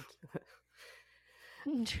look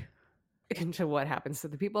into what happens to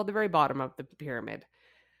the people at the very bottom of the pyramid.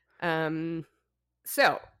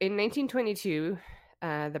 So, in 1922,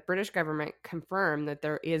 the British government confirmed that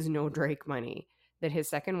there is no Drake money, that his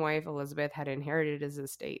second wife, Elizabeth, had inherited his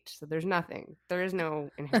estate. So there's nothing. There is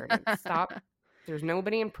no inheritance. Stop. There's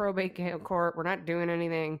nobody in probate court. We're not doing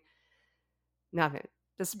anything. Nothing.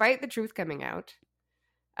 Despite the truth coming out,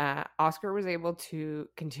 Oscar was able to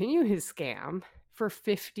continue his scam for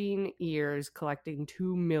 15 years, collecting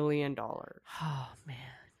 $2 million. Oh, man.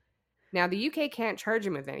 Now, the UK can't charge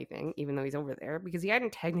him with anything, even though he's over there, because he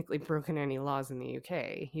hadn't technically broken any laws in the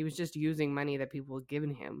UK. He was just using money that people had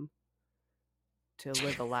given him to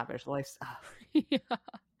live a lavish lifestyle. Yeah.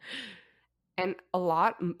 And a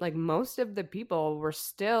lot, like most of the people were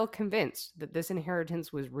still convinced that this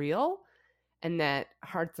inheritance was real and that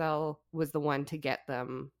Hartzell was the one to get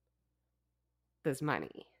them this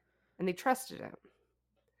money. And they trusted him.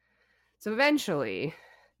 So eventually,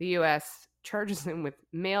 the US charges him with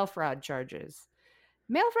mail fraud charges.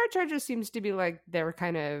 Mail fraud charges seems to be like their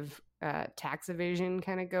kind of tax evasion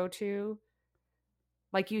kind of go-to.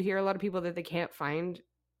 Like you hear a lot of people that they can't find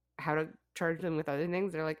how to charge them with other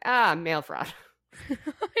things. They're like, mail fraud.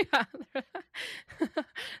 Yeah.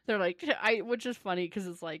 They're like, which is funny because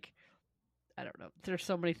it's like, I don't know. There's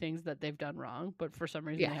so many things that they've done wrong, but for some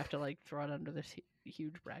reason they have to like throw it under this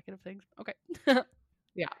huge bracket of things. Okay.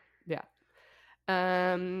 Yeah.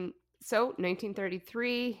 So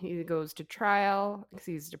 1933, he goes to trial because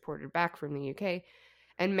he's deported back from the UK,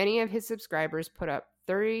 and many of his subscribers put up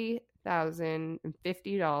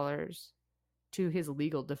 $30,050 to his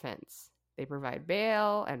legal defense. They provide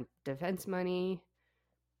bail and defense money,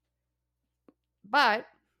 but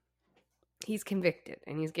he's convicted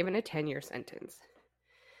and he's given a 10-year sentence.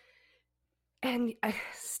 And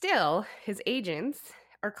still, his agents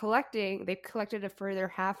they've collected a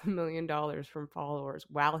further $500,000 from followers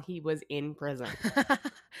while he was in prison.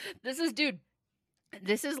 This is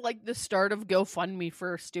like the start of GoFundMe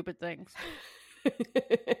for stupid things.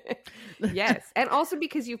 Yes. And also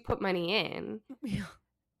because you've put money in. Yeah.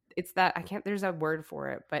 It's that there's a word for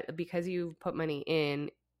it, but because you've put money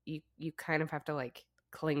in, you kind of have to like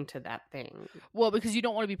cling to that thing. Well, because you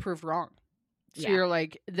don't want to be proved wrong. So you're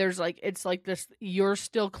like, it's like this, you're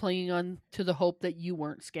still clinging on to the hope that you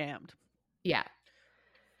weren't scammed. Yeah.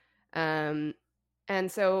 And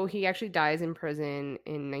so he actually dies in prison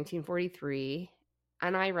in 1943.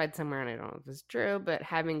 And I read somewhere, and I don't know if it's true, but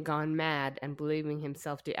having gone mad and believing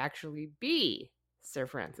himself to actually be Sir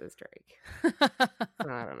Francis Drake. I don't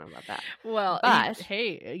know about that. Well, but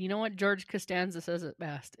hey, you know what? George Costanza says it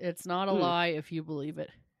best. It's not a lie if you believe it.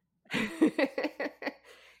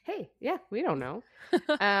 Hey, yeah, we don't know.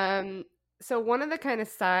 So one of the kind of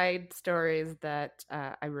side stories that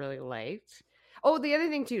I really liked. Oh, the other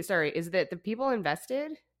thing too, sorry, is that the people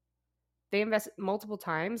they invest multiple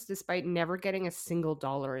times despite never getting a single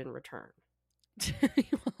dollar in return.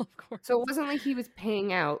 Well, of course. So it wasn't like he was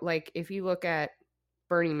paying out. Like if you look at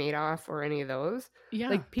Bernie Madoff or any of those,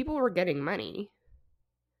 like people were getting money,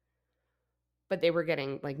 but they were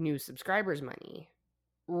getting like new subscribers money.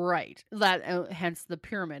 Right. That hence the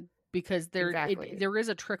pyramid, because there is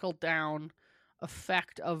a trickle down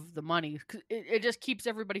effect of the money. It just keeps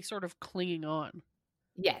everybody sort of clinging on.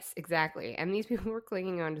 Yes, exactly. And these people were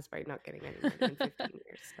clinging on despite not getting any money in 15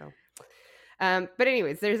 years. So, but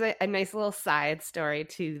anyways, there's a nice little side story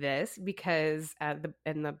to this because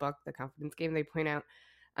in the book, The Confidence Game, they point out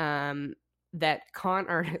that con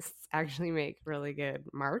artists actually make really good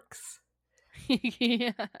marks.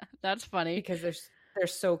 Yeah, that's funny. Because they're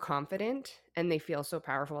so confident and they feel so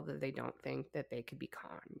powerful that they don't think that they could be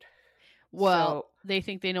conned. Well, they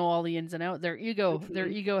think they know all the ins and outs. Their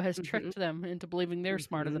ego has tricked them into believing they're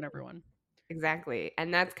smarter than everyone. Exactly.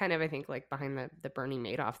 And that's kind of, I think, like behind the Bernie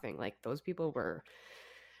Madoff thing. Like those people were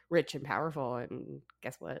rich and powerful, and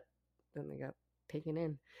guess what? Then they got taken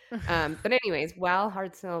in. But anyways, while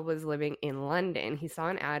Hartzell was living in London, he saw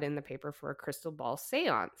an ad in the paper for a crystal ball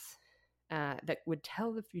seance that would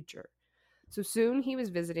tell the future. So soon he was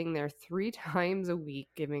visiting there 3 times a week,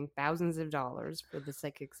 giving thousands of dollars for the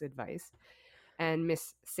psychic's advice. And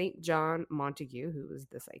Miss St. John Montague, who was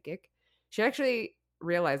the psychic, she actually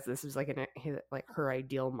realized this was like her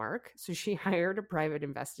ideal mark. So she hired a private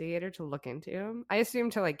investigator to look into him. I assume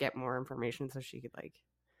to like get more information so she could like,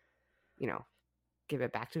 give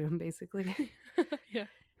it back to him basically. Yeah.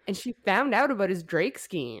 And she found out about his Drake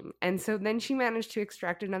scheme. And so then she managed to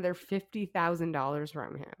extract another $50,000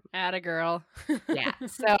 from him. Atta girl. Yeah.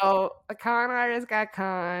 So a con artist got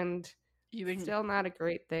conned. Still not a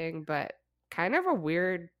great thing, but kind of a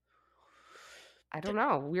weird, I don't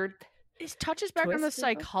know, weird. It touches back on the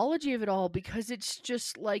psychology of it all, because it's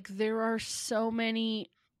just like there are so many,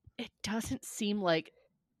 it doesn't seem like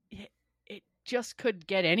it just could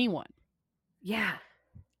get anyone. Yeah.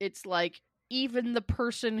 It's like, even the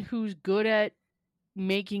person who's good at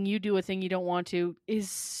making you do a thing you don't want to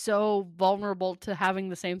is so vulnerable to having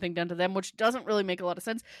the same thing done to them, which doesn't really make a lot of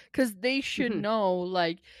sense, because they should know,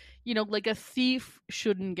 like, like a thief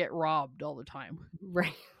shouldn't get robbed all the time.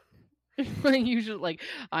 Right. Usually, like,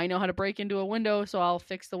 I know how to break into a window, so I'll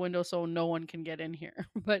fix the window so no one can get in here.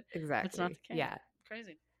 But that's not Exactly. the case. Yeah.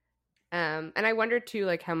 Crazy. And I wonder too,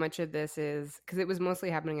 like how much of this is because it was mostly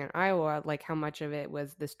happening in Iowa. Like how much of it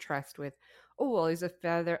was this trust with, oh well, he's a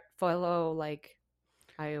fellow like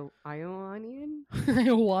Iowanian,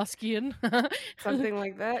 Ayahuascan. something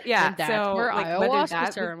like that. Yeah. And that's So where like whether ayahuasca that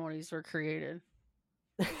was. ceremonies were created.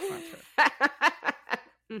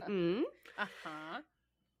 hmm Uh-huh.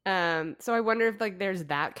 So I wonder if like there's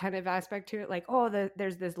that kind of aspect to it, like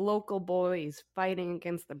there's this local boy, he's fighting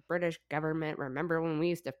against the British government. Remember when we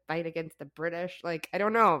used to fight against the British? Like I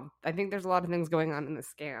don't know. I think there's a lot of things going on in the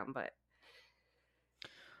scam, but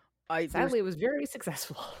sadly it was very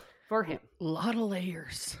successful for him. A lot of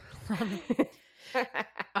layers.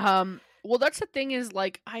 Well, that's the thing is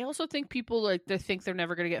like I also think people like they think they're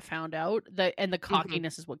never gonna get found out. And the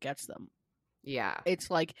cockiness is what gets them. Yeah.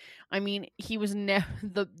 It's like, I mean, he was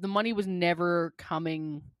the money was never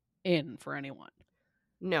coming in for anyone.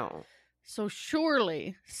 No. So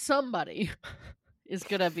surely somebody is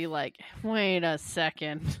gonna be like, wait a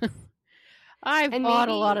second. I've bought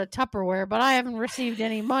a lot of Tupperware, but I haven't received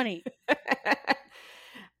any money.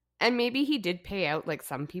 And maybe he did pay out like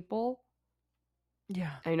some people.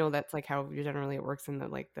 Yeah. I know that's like how generally it works in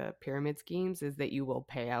the pyramid schemes is that you will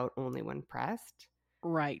pay out only when pressed.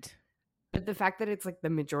 Right. But the fact that it's like the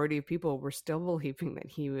majority of people were still believing that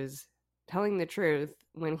he was telling the truth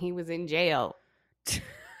when he was in jail.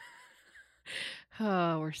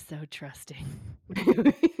 Oh, we're so trusting.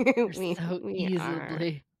 we're so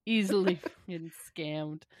easily getting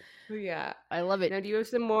scammed. Yeah. I love it. Now, do you have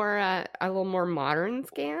some more, a little more modern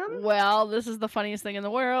scam? Well, this is the funniest thing in the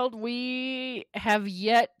world. We have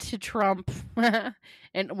yet to trump,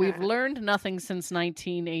 and we've learned nothing since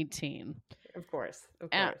 1918. Of course.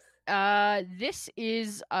 This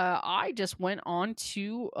is, I just went on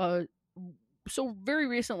to, so very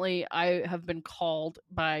recently I have been called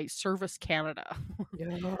by Service Canada.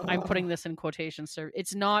 I'm putting this in quotations.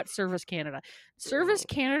 It's not Service Canada. Service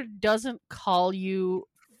Canada doesn't call you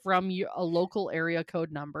from a local area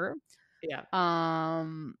code number. Yeah.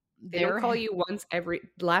 They don't call you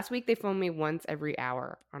last week they phoned me once every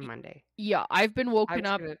hour on Monday. Yeah, I've been woken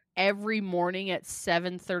up every morning at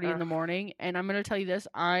 7:30 in the morning, and I'm going to tell you this,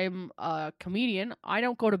 I'm a comedian. I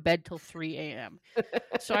don't go to bed till 3 a.m.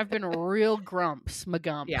 So I've been real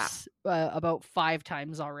magumps about 5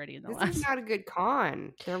 times already in the last. This is not a good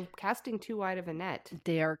con. They're casting too wide of a net.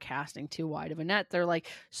 They are casting too wide of a net. They're like,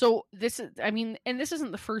 so this is, I mean, and this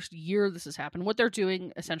isn't the first year this has happened. What they're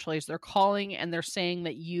doing essentially is they're calling and they're saying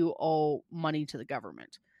that you owe money to the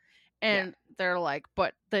government. And they're like,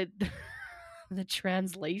 but the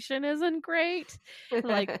translation isn't great.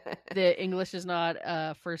 Like the English is not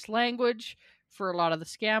first language for a lot of the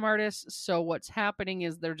scam artists. So what's happening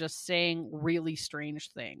is they're just saying really strange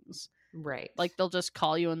things. Right. Like they'll just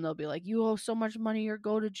call you and they'll be like, you owe so much money or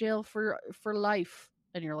go to jail for life.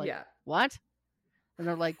 And you're like, what? And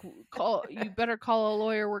they're like, you better call a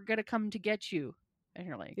lawyer. We're going to come to get you. And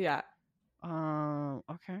you're like,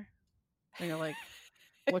 okay. And you're like,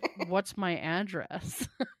 what's my address?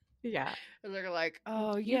 Yeah. And they're like,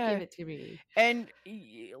 oh, you yeah. give it to me. And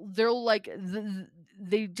they'll like,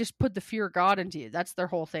 they just put the fear of God into you. That's their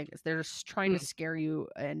whole thing. Is they're just trying to scare you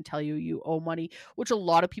and tell you you owe money, which a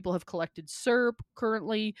lot of people have collected CERB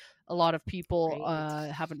currently. A lot of people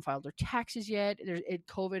haven't filed their taxes yet.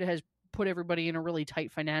 COVID has put everybody in a really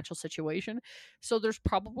tight financial situation. So there's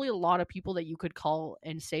probably a lot of people that you could call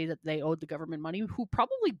and say that they owed the government money who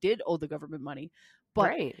probably did owe the government money,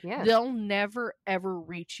 but they'll never ever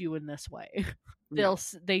reach you in this way.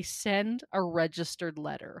 They send a registered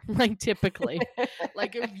letter, like typically.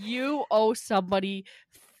 Like if you owe somebody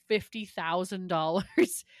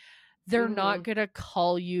 $50,000, they're not gonna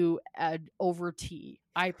call you over tea.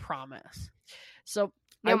 I promise. So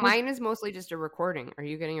now mine is mostly just a recording. Are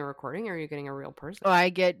you getting a recording or are you getting a real person? I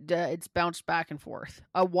get it's bounced back and forth.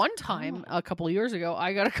 One time, a couple of years ago,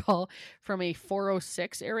 I got a call from a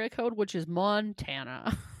 406 area code, which is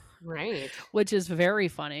Montana. Right. Which is very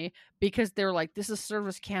funny because they're like, this is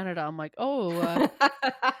Service Canada. I'm like, I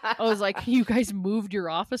was like, you guys moved your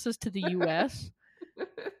offices to the US?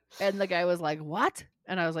 And the guy was like, what?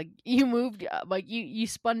 And I was like, you moved, like you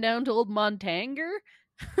spun down to old Montanger?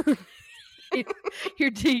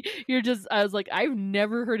 You're just, I was like, I've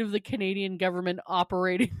never heard of the Canadian government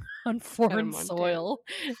operating on foreign soil.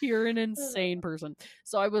 You're an insane person.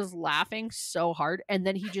 So I was laughing so hard, and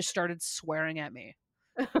then he just started swearing at me.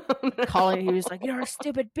 Calling, he was like, you're a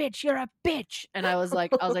stupid bitch, you're a bitch. And I was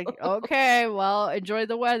like, okay, well, enjoy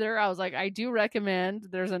the weather. I was like, I do recommend,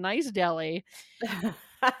 there's a nice deli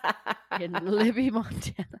in Libby,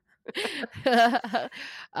 Montana.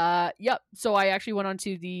 Yep. So I actually went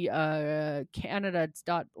onto the Canada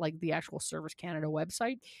dot like the actual Service Canada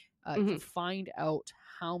website to find out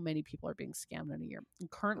how many people are being scammed in a year. And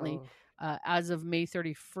currently, as of May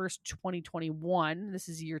 31st, 2021, this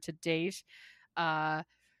is year to date,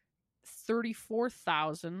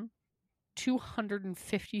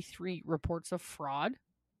 34,253 reports of fraud.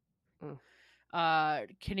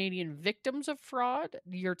 Canadian victims of fraud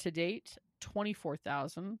year to date,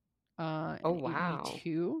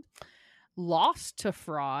 24,082. Lost to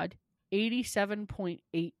fraud,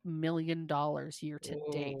 $87.8 million year to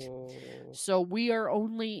date. So we are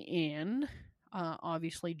only in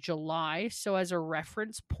obviously July. So as a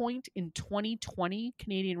reference point, in 2020,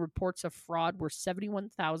 Canadian reports of fraud were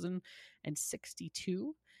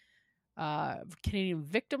 71,062. Canadian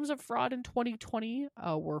victims of fraud in 2020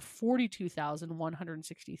 were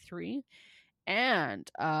 42,163.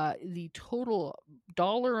 And the total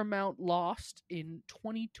dollar amount lost in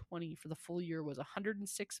 2020 for the full year was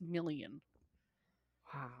 $106 million.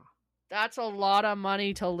 Wow. That's a lot of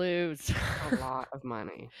money to lose. A lot of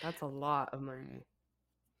money. That's a lot of money.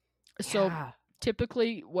 So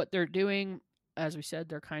typically what they're doing, as we said,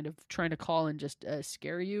 they're kind of trying to call and just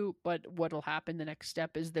scare you. But what'll happen, the next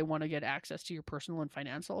step is they want to get access to your personal and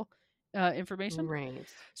financial information. Right.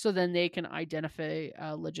 So then they can identify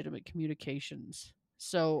legitimate communications.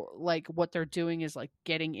 So like what they're doing is like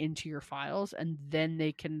getting into your files, and then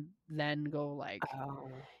they can then go like,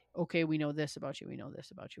 okay, we know this about you. We know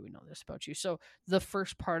this about you. We know this about you. So the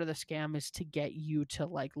first part of the scam is to get you to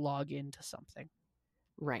like log into something.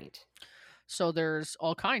 Right. So there's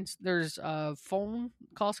all kinds. There's phone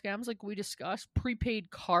call scams like we discussed,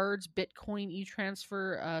 prepaid cards, Bitcoin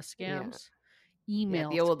e-transfer scams, email.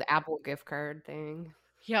 The old Apple gift card thing.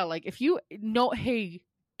 Yeah, like if you know, hey,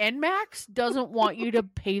 NMAX doesn't want you to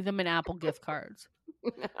pay them in Apple gift cards.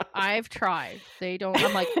 No. I've tried. They don't.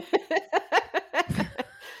 I'm like,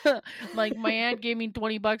 like my aunt gave me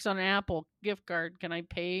 $20 on an Apple gift card. Can I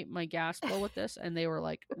pay my gas bill with this? And they were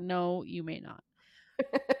like, no, you may not.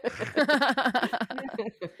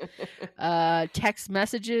 Text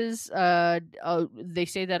messages. They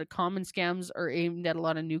say that common scams are aimed at a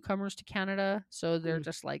lot of newcomers to Canada, so they're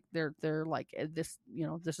just like they're like this. You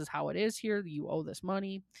know, this is how it is here. You owe this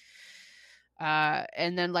money.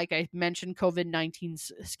 And then, like I mentioned,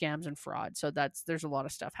 COVID-19 scams and fraud. So there's a lot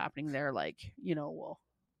of stuff happening there. Like, you know, we'll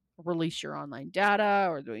release your online data,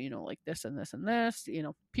 or you know, like this and this and this. You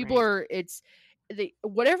know, people are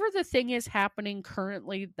whatever the thing is happening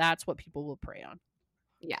currently, that's what people will prey on.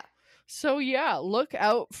 Yeah. So yeah, look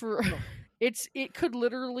out for it could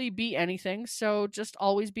literally be anything. So just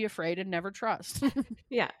always be afraid and never trust.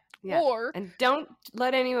 Yeah. And don't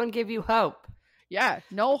let anyone give you hope. Yeah,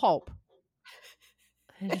 no hope.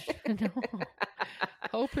 No.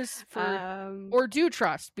 Hope is for or do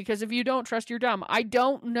trust, because if you don't trust, you're dumb. I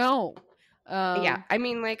don't know. Yeah, I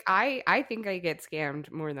mean, like I think I get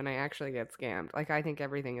scammed more than I actually get scammed. Like I think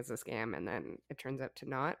everything is a scam, and then it turns out to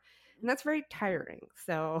not, and that's very tiring.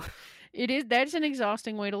 So it is. That's an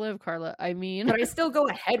exhausting way to live, Carla. I mean, but I still go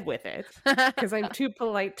ahead with it because I'm too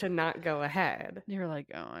polite to not go ahead. You're like,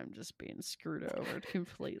 oh, I'm just being screwed over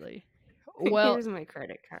completely. Well, here's my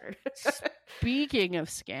credit card. Speaking of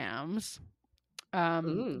scams,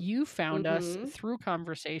 you found us through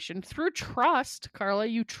conversation, through trust, Carla.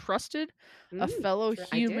 You trusted a fellow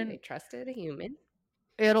human. I trusted a human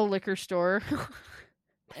at a liquor store,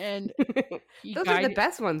 and those are the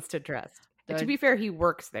best ones to trust. To be fair, he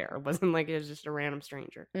works there. It wasn't like it was just a random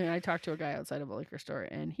stranger. And I talked to a guy outside of a liquor store,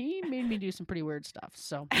 and he made me do some pretty weird stuff.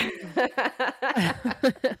 So, oh,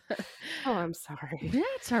 I'm sorry.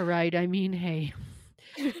 That's all right. I mean, hey.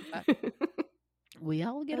 We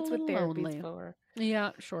all get a little lonely. For.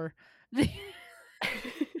 Yeah, sure.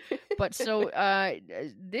 But so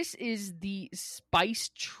this is the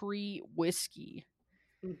Spice Tree whiskey.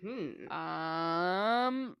 Yeah,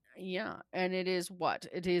 and it is what?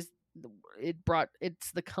 It's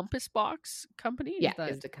the Compass Box company. Yeah,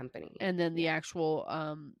 is the company. And then the actual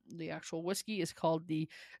whiskey is called the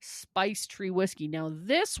Spice Tree whiskey. Now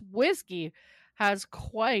this whiskey has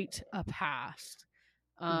quite a past.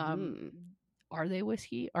 Are they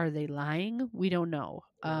whiskey? Are they lying? We don't know.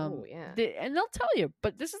 Oh, yeah. And they'll tell you,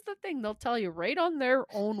 but this is the thing. They'll tell you right on their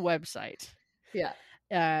own website. Yeah.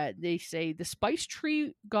 They say the Spice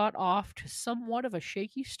Tree got off to somewhat of a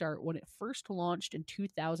shaky start when it first launched in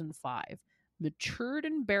 2005. Matured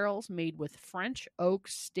in barrels made with French oak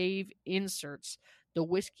stave inserts, the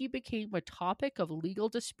whiskey became a topic of legal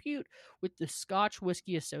dispute with the Scotch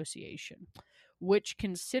Whisky Association, which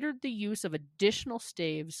considered the use of additional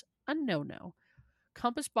staves a no-no.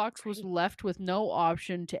 Compass Box was Right. left with no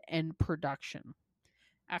option to end production.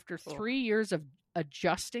 After Oh. 3 years of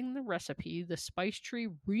adjusting the recipe, the Spice Tree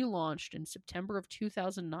relaunched in September of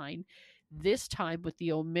 2009, this time with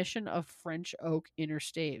the omission of French oak inner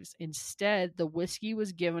staves. Instead, the whiskey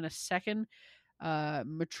was given a second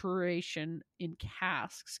maturation in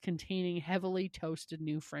casks containing heavily toasted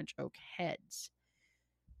new French oak heads.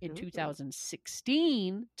 In Ooh.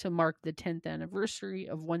 2016, to mark the 10th anniversary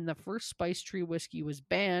of when the first Spice Tree whiskey was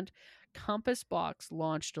banned, Compass Box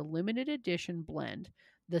launched a limited edition blend,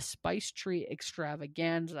 the Spice Tree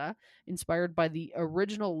Extravaganza, inspired by the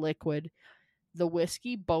original liquid. The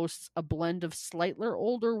whiskey boasts a blend of slightly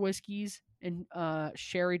older whiskeys and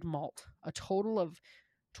sherried malt. A total of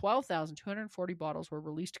 12,240 bottles were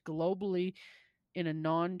released globally in a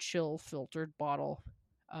non-chill filtered bottle.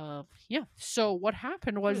 Yeah. So what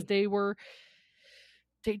happened was Hmm.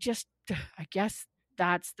 they just, I guess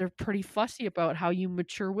they're pretty fussy about how you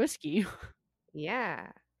mature whiskey.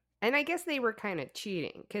 Yeah. And I guess they were kind of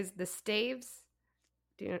cheating because the staves.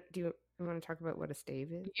 Do you want to talk about what a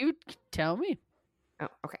stave is? You tell me. Oh,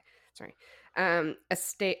 okay. Sorry. A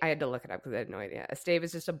stave. I had to look it up because I had no idea. A stave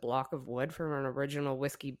is just a block of wood from an original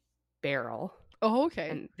whiskey barrel, Oh, okay.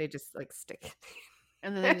 and they just like stick.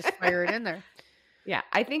 And then they just fire it in there. Yeah,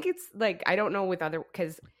 I think it's like I don't know with other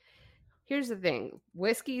because here's the thing: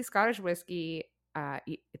 whiskey, Scottish whiskey,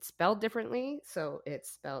 it's spelled differently. So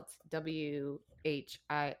it's spelled WHISKY,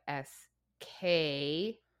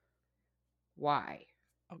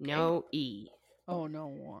 Okay. no E. Oh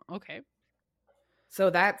no. Okay. So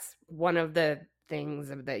that's one of the things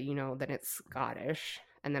that that it's Scottish.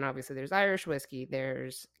 And then obviously there's Irish whiskey,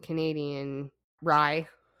 there's Canadian rye,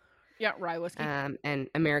 Yeah, rye whiskey. and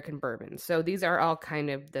American bourbon. So these are all kind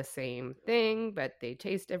of the same thing, but they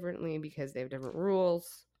taste differently because they have different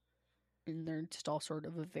rules. And they're just all sort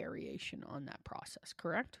of a variation on that process,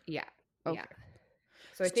 correct? Yeah. Okay. Yeah.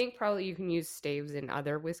 So I think probably you can use staves in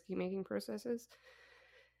other whiskey making processes,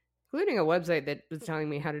 including a website that was telling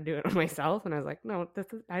me how to do it myself, and I was like, no,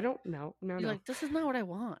 I don't know. No. You're like, this is not what I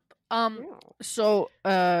want. No. So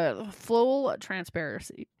full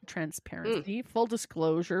transparency, full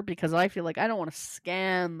disclosure, because I feel like I don't want to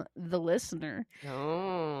scam the listener.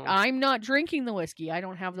 No. I'm not drinking the whiskey. I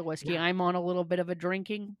don't have the whiskey. No. I'm on a little bit of a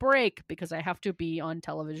drinking break because I have to be on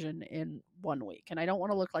television in 1 week, and I don't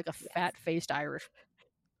want to look like a fat-faced Irish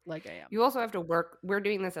like I am. You also have to work. We're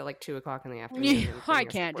doing this at like 2:00 in the afternoon. I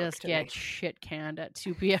can't just get shit canned at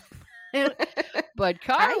 2 p.m. But I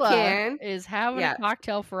Carla can. is having Yeah. a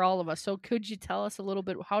cocktail for all of us. So could you tell us a little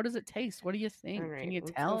bit? How does it taste? What do you think? All right, Can you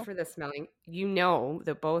let's tell? go for the smelling. You know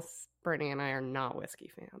that both Brittany and I are not whiskey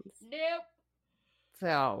fans, Nope.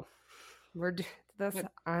 so we're this.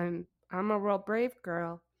 But- I'm a real brave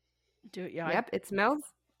girl. Do it, yeah. Yep, it smells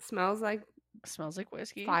like Smells like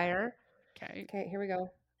whiskey. fire. Okay. Okay, here we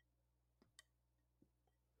go.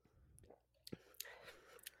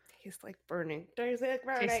 Tastes like burning. Tastes like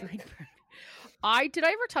burning. Tastes like did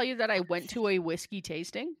I ever tell you that I went to a whiskey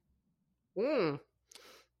tasting? What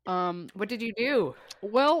did you do?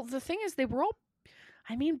 Well, the thing is, they were all.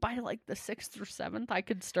 I mean, by like the 6th or 7th, I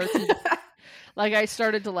could start to. Like I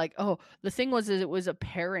started to like. Oh, the thing was, is it was a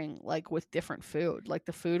pairing like with different food. Like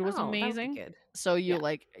the food was amazing. Good. So you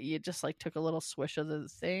you just like took a little swish of the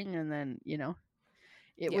thing, and then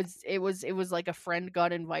it was like a friend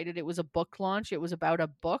got invited. It was a book launch. It was about a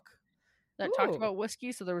book that talked about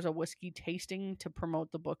whiskey. So there was a whiskey tasting to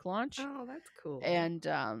promote the book launch. Oh, that's cool. And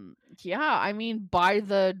I mean, by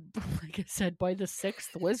the like I said, by the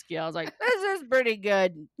 6th whiskey, I was like, this is pretty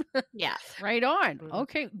good. Yeah. Right on.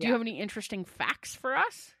 Okay. Do you have any interesting facts for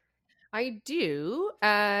us? I do.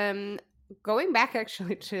 Going back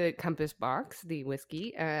actually to Compass Box, the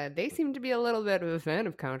whiskey, they seem to be a little bit of a fan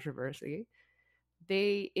of controversy.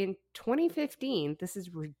 They, in 2015, this is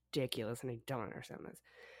ridiculous and I don't understand this.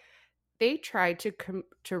 They tried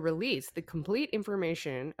to release the complete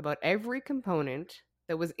information about every component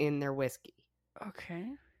that was in their whiskey. Okay.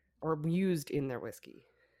 Or used in their whiskey.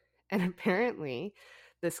 And apparently,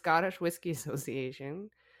 the Scottish Whisky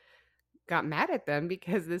Association got mad at them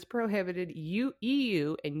because this prohibited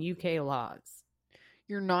EU and UK laws.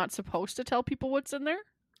 You're not supposed to tell people what's in there?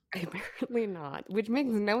 Apparently not, which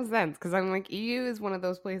makes no sense because I'm like, EU is one of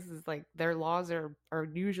those places like their laws are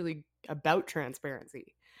usually about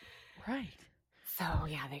transparency. Right. So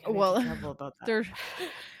yeah, they got into trouble about that.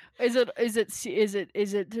 Is it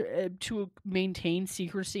to maintain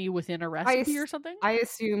secrecy within a recipe or something? I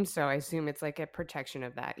assume so. I assume it's like a protection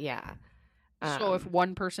of that. Yeah. So if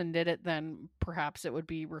one person did it, then perhaps it would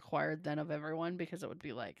be required then of everyone because it would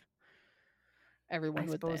be like, everyone I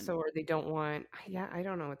would suppose then. so, or they don't want. Yeah, I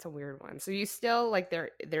don't know. It's a weird one. So you still like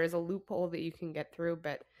there is a loophole that you can get through,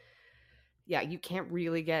 but yeah, you can't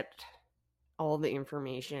really get all the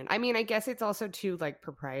information. I mean, I guess it's also too like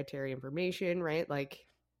proprietary information, right? Like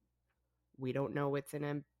we don't know what's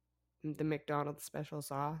in the McDonald's special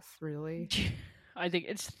sauce, really. I think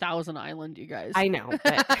it's Thousand Island, you guys. I know,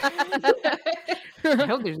 but I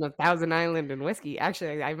hope there's no Thousand Island in whiskey.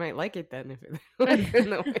 Actually, I might like it then if it was in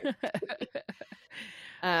the whiskey.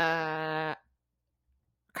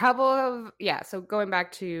 Couple of so going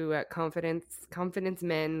back to confidence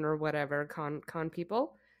men or whatever con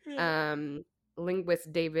people.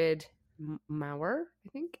 Linguist David Maurer, I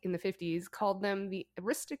think, in the 50s called them the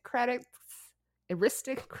aristocrats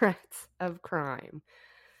of crime,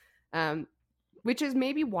 which is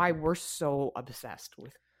maybe why we're so obsessed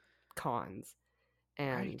with cons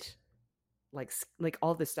and like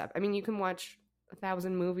all this stuff. I mean, you can watch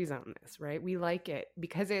 1,000 movies on this, right? We like it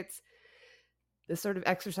because it's this sort of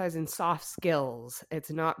exercise in soft skills.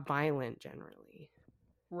 It's not violent generally.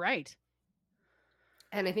 Right.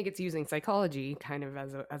 And I think it's using psychology kind of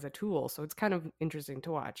as a tool. So it's kind of interesting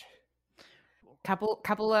to watch.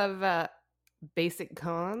 Couple of basic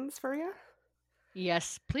cons for you.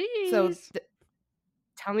 Yes, please. So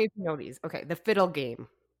tell me if you know these. Okay, the fiddle game.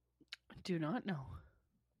 Do not know.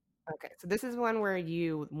 Okay, so this is one where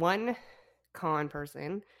one con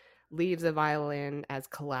person leaves a violin as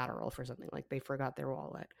collateral for something, like they forgot their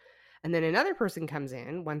wallet. And then another person comes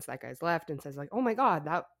in once that guy's left and says like, oh my God,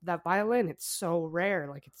 that violin, it's so rare.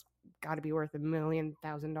 Like it's got to be worth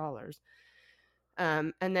 $1,000,000.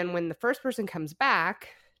 And then when the first person comes back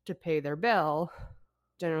to pay their bill,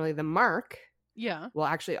 generally the mark will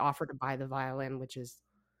actually offer to buy the violin, which is,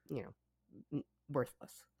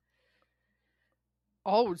 worthless.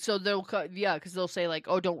 Oh, so they'll because they'll say like,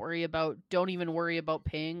 oh, don't even worry about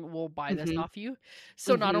paying. We'll buy this off you.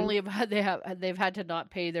 So not only they've had to not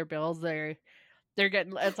pay their bills, they're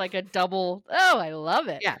getting, it's like a double. Oh, I love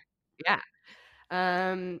it. Yeah.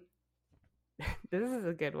 This is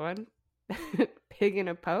a good one. Pig in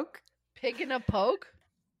a poke. Pig in a poke?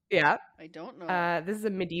 Yeah. I don't know. This is a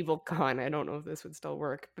medieval con. I don't know if this would still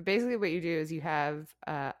work. But basically what you do is you have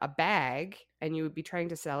a bag and you would be trying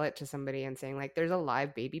to sell it to somebody and saying like, there's a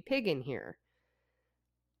live baby pig in here.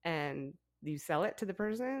 And you sell it to the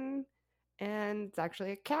person and it's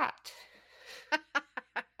actually a cat.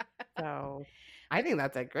 So I think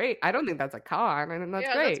that's I don't think that's a con. I think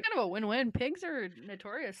that's great. That's kind of a win-win. Pigs are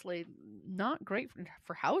notoriously not great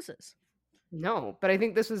for houses. No, but I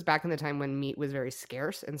think this was back in the time when meat was very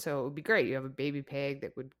scarce. And so it would be great. You have a baby pig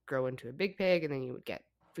that would grow into a big pig and then you would get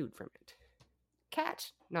food from it.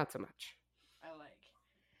 Cat, not so much. I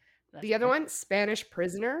like. The other one, Spanish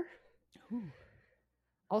prisoner. Ooh.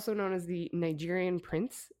 Also known as the Nigerian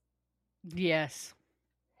prince. Yes.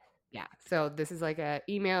 Yeah. So this is like an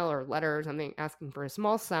email or letter or something asking for a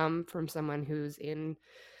small sum from someone who's in,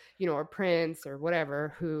 a prince or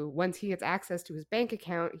whatever, who once he gets access to his bank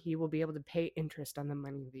account, he will be able to pay interest on the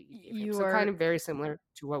money that you gave him. So kind of very similar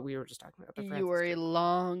to what we were just talking about. You are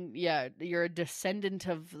you're a descendant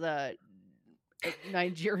of the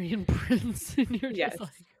Nigerian prince. And you're just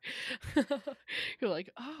like, you're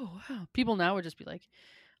like, oh, wow. People now would just be like,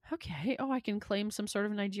 okay, I can claim some sort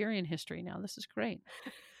of Nigerian history now. This is great.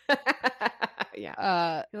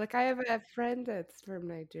 Yeah. You're like, I have a friend that's from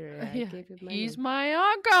Nigeria. I gave him money. He's my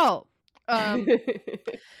uncle.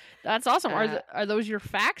 That's awesome. Are those your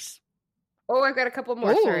facts? Oh, I've got a couple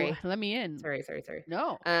more. Sorry. Let me in. Sorry.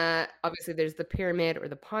 No. Obviously, there's the pyramid or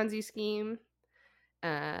the Ponzi scheme.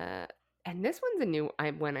 And this one's a new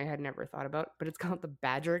one I had never thought about, but it's called the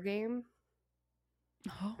Badger game.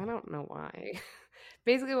 Oh. I don't know why.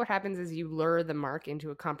 Basically, what happens is you lure the mark into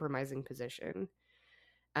a compromising position.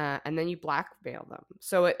 And then you blackmail them.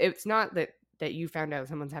 So it's not that you found out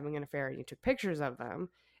someone's having an affair and you took pictures of them.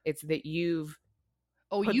 It's that you've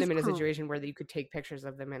put them in a situation where you could take pictures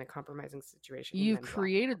of them in a compromising situation. You've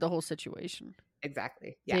created the whole situation.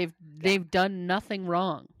 Exactly. Yeah. They've done nothing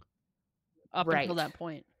wrong up until that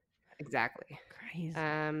point. Exactly. Crazy.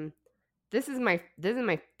 This is my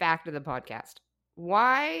fact of the podcast.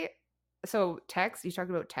 Why? So text. You talked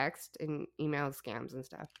about text and email scams and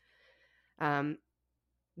stuff.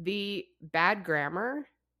 The bad grammar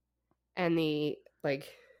and the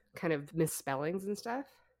kind of misspellings and stuff.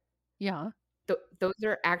 Yeah. Those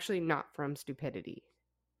are actually not from stupidity.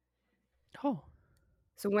 Oh.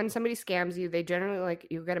 So when somebody scams you, they generally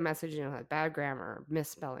you'll get a message, like bad grammar,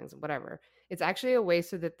 misspellings, whatever. It's actually a way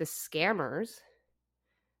so that the scammers,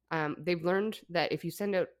 they've learned that if you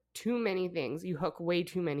send out too many things, you hook way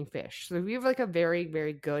too many fish. So if you have a very,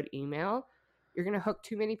 very good email, you're going to hook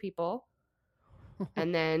too many people.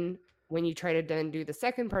 And then when you try to then do the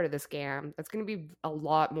second part of the scam, that's going to be a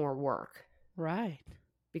lot more work. Right.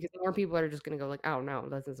 Because more people are just going to go like, oh no,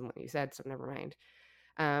 this isn't what you said, so never mind.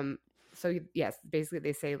 So yes, basically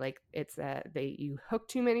they say like it's you hook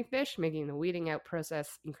too many fish, making the weeding out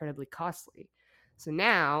process incredibly costly. So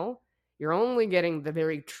now you're only getting the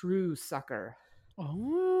very true sucker.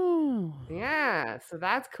 Oh. Yeah, so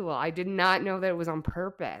that's cool. I did not know that it was on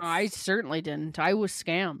purpose. I certainly didn't. I was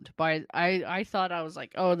scammed by I thought I was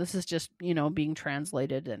like, oh, this is just, being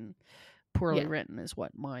translated and poorly written is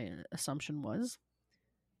what my assumption was.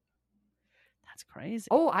 That's crazy.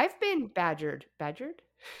 Oh, I've been badgered.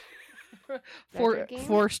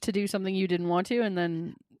 Forced to do something you didn't want to, and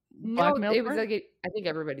then no, it was like I think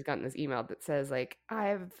everybody's gotten this email that says like, I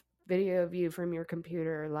have video of you from your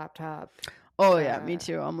computer or laptop. Oh yeah, me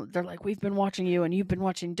too. They're like, we've been watching you, and you've been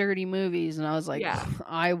watching dirty movies, and I was like,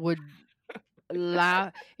 I would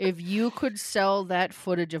laugh if you could sell that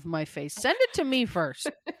footage of my face. Send it to me first,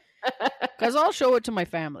 because I'll show it to my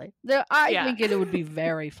family. I think it would be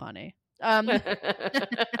very funny.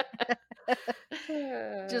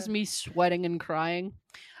 Just me sweating and crying.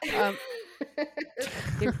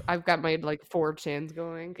 I've got my like 4 chins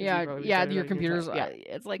going. Yeah, your computer's.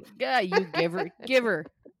 It's like, you give her.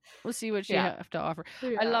 We'll see what you have to offer.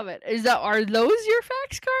 Yeah. I love it. Are those your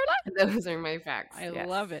facts, Carla? Those are my facts. I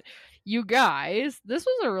love it. You guys, this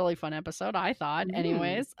was a really fun episode, I thought.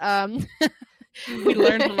 Anyways, we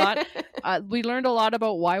learned a lot. We learned a lot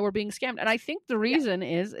about why we're being scammed, and I think the reason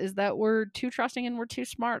is that we're too trusting and we're too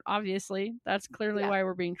smart. Obviously, that's clearly why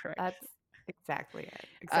we're being tricked. That's exactly it.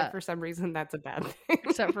 Except for some reason, that's a bad thing.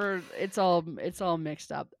 Except for it's all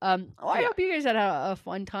mixed up. I hope you guys had a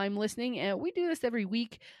fun time listening, and we do this every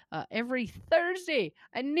week, every Thursday,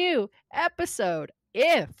 a new episode.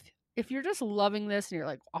 If you're just loving this and you're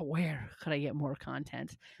like, oh, where could I get more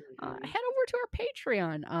content? Head over to our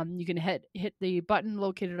Patreon. You can hit the button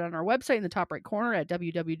located on our website in the top right corner at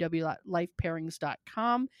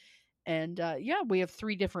www.lifepairings.com. And we have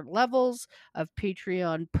 3 different levels of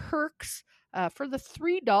Patreon perks. For the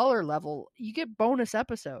 $3 level, you get bonus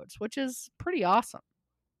episodes, which is pretty awesome.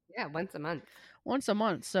 Yeah, once a month.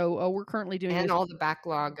 So we're currently doing all the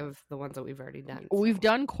backlog of the ones that we've already done. We've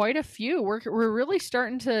done quite a few. We're really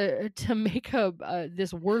starting to make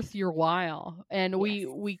this worth your while, and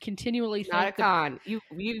we continually not a con.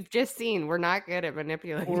 You've just seen we're not good at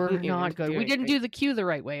manipulating. We're not good. We didn't do the cue the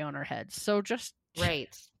right way on our heads, so just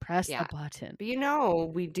press the button.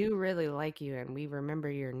 But we do really like you, and we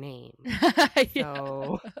remember your name.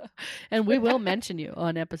 So, and we will mention you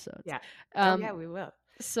on episodes. Yeah, we will.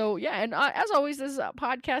 So, and as always, this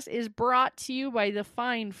podcast is brought to you by the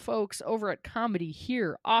fine folks over at Comedy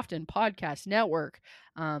Here Often Podcast Network.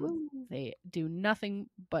 They do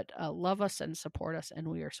nothing but love us and support us, and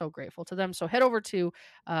we are so grateful to them. So head over to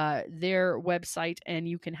their website, and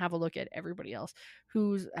you can have a look at everybody else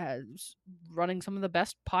who's running some of the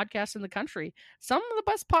best podcasts in the country, some of the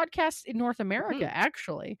best podcasts in North America,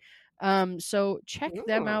 actually. So check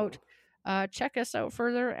them out. Check us out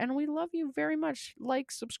further, and we love you very much.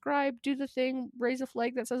 Like, subscribe, do the thing, raise a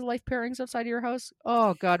flag that says Life Pairings outside of your house.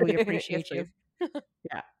 Oh God, we appreciate you.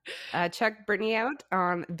 Check Brittany out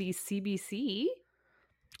on the CBC.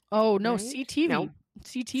 Oh no, right? CTV. No.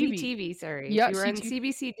 CTV, sorry. You were on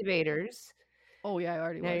CBC Debaters. Oh yeah, I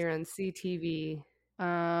already was. Now you're on CTV.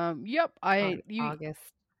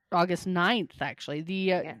 August 9th, actually.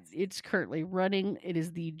 It's currently running. It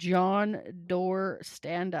is the John Doerr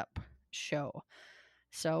stand-up show.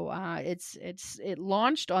 So it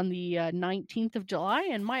launched on the 19th of July,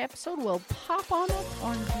 and my episode will pop on up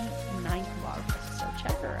on the 9th of August. So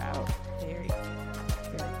check her out. Very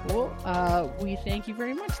cool. We thank you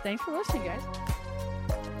very much. Thanks for listening, guys.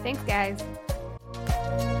 Thanks, guys.